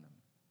designed them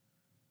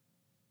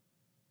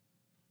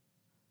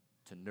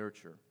to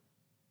nurture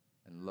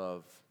and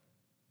love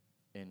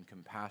in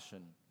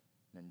compassion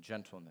and in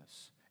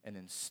gentleness and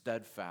in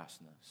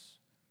steadfastness,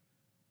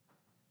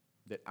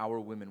 that our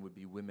women would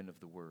be women of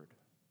the word,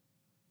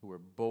 who are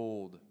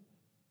bold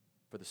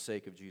for the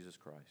sake of Jesus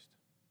Christ,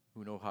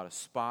 who know how to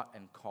spot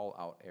and call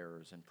out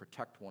errors and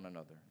protect one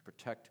another, and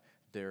protect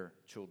their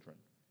children,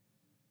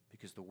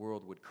 because the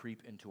world would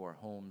creep into our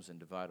homes and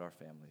divide our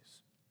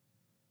families.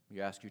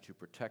 We ask you to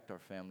protect our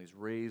families,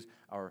 raise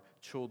our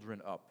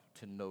children up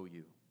to know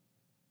you.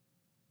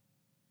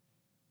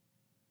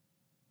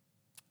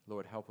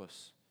 Lord, help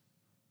us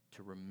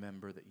to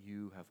remember that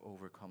you have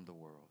overcome the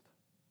world.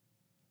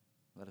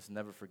 Let us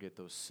never forget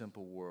those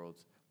simple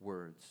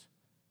words.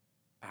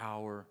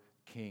 Our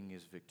King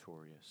is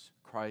victorious.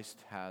 Christ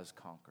has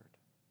conquered.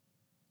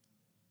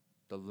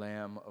 The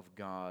Lamb of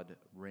God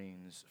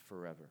reigns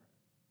forever.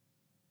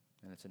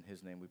 And it's in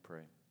His name we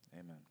pray.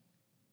 Amen.